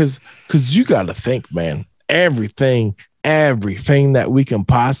 Man, because you got to think, man, everything that we can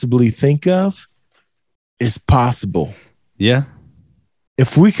possibly think of is possible. Yeah.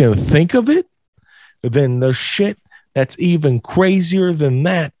 If we can think of it, then there's shit that's even crazier than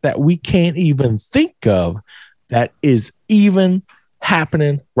that we can't even think of that is even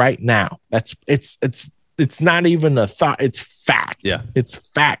happening right now. It's not even a thought. It's fact. Yeah. It's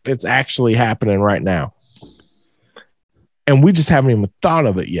fact. It's actually happening right now. And we just haven't even thought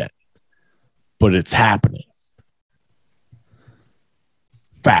of it yet. But it's happening.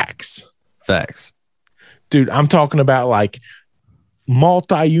 Facts. Dude, I'm talking about like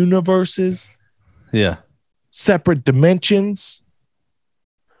multi-universes. Yeah. Separate dimensions.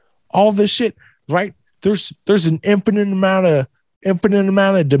 All this shit, right? There's an infinite amount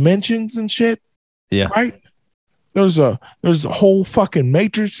of dimensions and shit. Yeah. Right? There's a whole fucking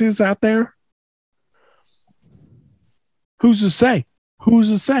matrices out there. Who's to say?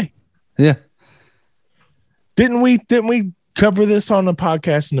 Yeah. Didn't we cover this on a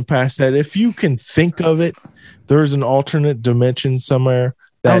podcast in the past that if you can think of it, there's an alternate dimension somewhere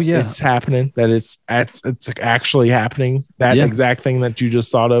that it's happening, that it's actually happening. That exact thing that you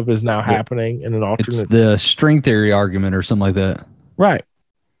just thought of is now happening in an alternate. It's the string theory argument or something like that. Right.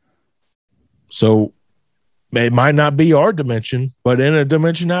 So it might not be our dimension, but in a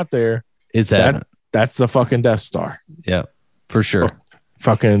dimension out there, it's happening. That's the fucking Death Star. Yeah, for sure.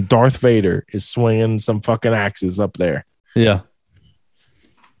 Fucking Darth Vader is swinging some fucking axes up there. Yeah.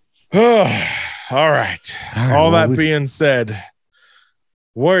 All right. All that being said,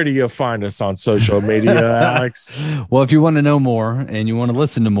 Where do you find us on social media, Alex? Well, if you want to know more and you want to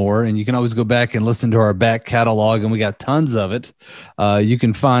listen to more, and you can always go back and listen to our back catalog, and we got tons of it. You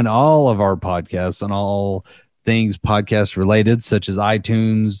can find all of our podcasts on all things podcast related, such as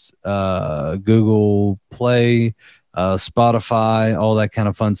iTunes, Google Play, Spotify, all that kind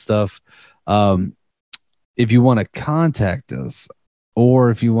of fun stuff. If you want to contact us, or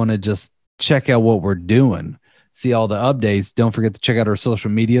if you want to just check out what we're doing, see all the updates, don't forget to check out our social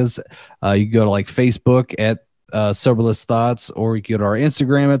medias. You can go to like Facebook at Soberless Thoughts, or you can go to our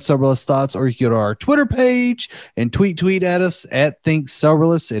Instagram at Soberless Thoughts, or you can go to our Twitter page and tweet at us at Think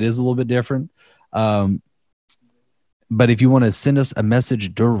Soberless. It is a little bit different. But if you want to send us a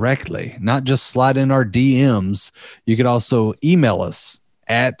message directly, not just slide in our DMs, you could also email us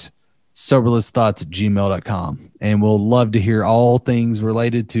at soberlessthoughts@gmail.com, and we'll love to hear all things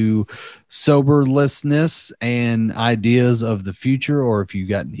related to soberlessness and ideas of the future, or if you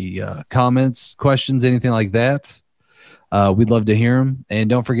got any comments, questions, anything like that, we'd love to hear them. And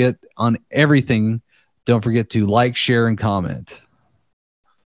don't forget, on everything, don't forget to like, share, and comment.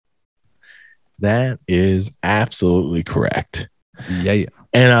 That is absolutely correct. Yeah.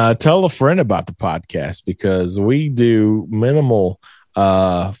 And tell a friend about the podcast, because we do minimal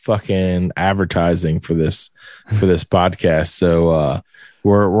fucking advertising for this podcast. So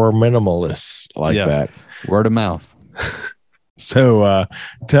we're minimalists like that. Word of mouth. So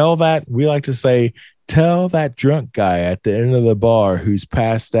tell that drunk guy at the end of the bar who's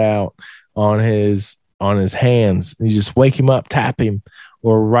passed out on his hands. You just wake him up, tap him,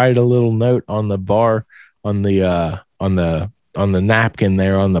 or write a little note on the bar on the napkin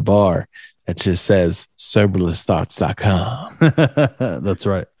there on the bar. It just says soberlessthoughts.com. That's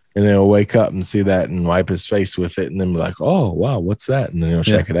right. And then he'll wake up and see that and wipe his face with it, and then be like, oh, wow, what's that? And then he'll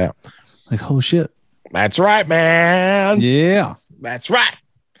check it out. Like, oh, shit. That's right, man. Yeah. That's right.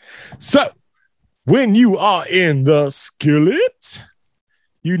 So when you are in the skillet,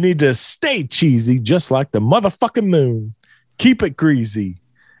 you need to stay cheesy, just like the motherfucking moon. Keep it greasy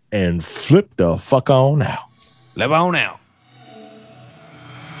and flip the fuck on out. Live on out.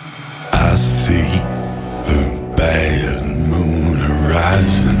 I see the bad moon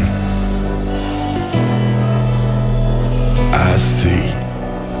horizon. I see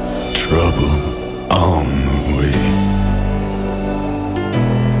trouble on the way.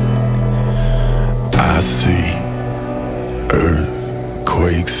 I see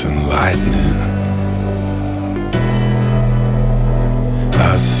earthquakes and lightning.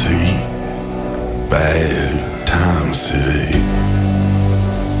 I see bad times today.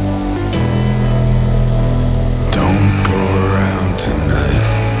 Don't go around tonight,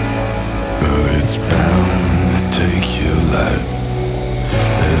 but it's bound to take your life.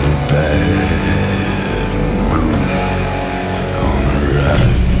 There's a bad moon on the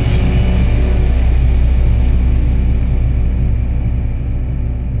rise.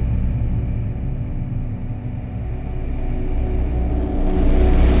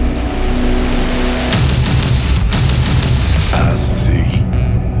 I see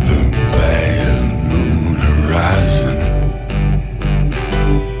the bad moon horizon.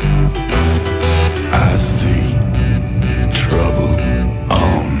 I see trouble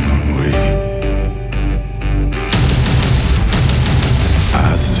on the way. I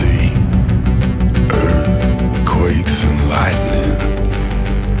see earthquakes and lightning.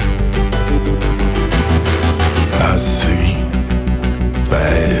 I see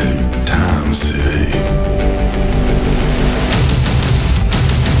bad times today.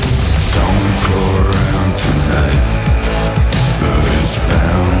 Don't go around tonight, but it's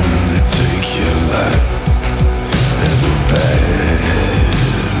bound to take your life. There's a bad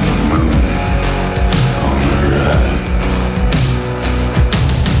moon on the rise.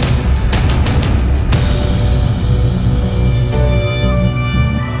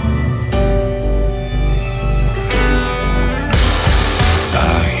 I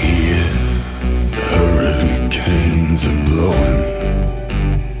hear hurricanes are blowing.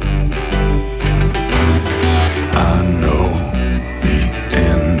 I know the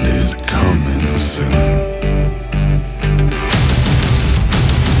end is coming soon.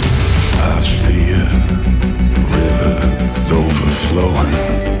 I fear rivers overflowing.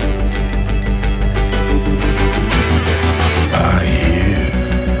 I hear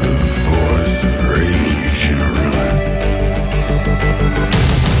the voice of rage and ruin.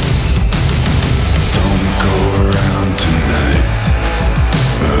 Don't go around tonight,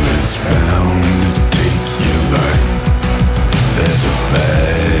 but it's bound to take your life. There's a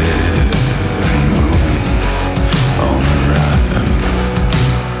bad moon on the rise.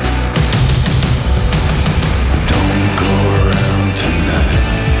 Don't go around tonight,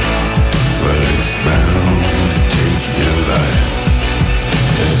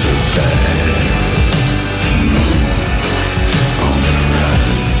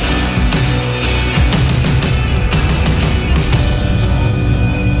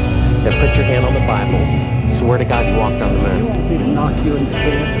 swear to God you walked on the moon? You want me to knock you in the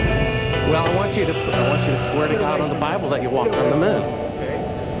head? Well, I want you to swear to God on the Bible that you walked on the moon.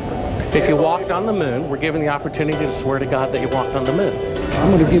 If you walked on the moon, we're given the opportunity to swear to God that you walked on the moon. I'm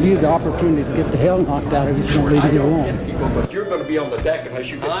going to give you the opportunity to get the hell knocked out of you so leave you alone. But you're going to be on the deck unless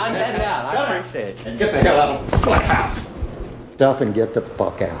you get I'm heading out. I appreciate it. and get the hell out of the clubhouse. Stuff and get the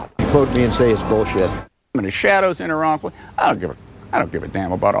fuck out. Quote me and say it's bullshit. I'm in the shadows in the wrong place. I don't give a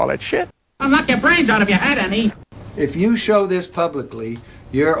damn about all that shit. I'll knock your brains out if you had any. If you show this publicly,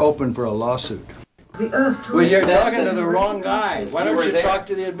 you're open for a lawsuit. Well, you're talking to the wrong guy. Why don't you talk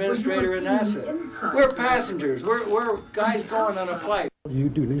to the administrator in NASA? We're passengers. We're guys going on a flight. You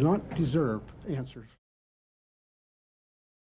do not deserve answers.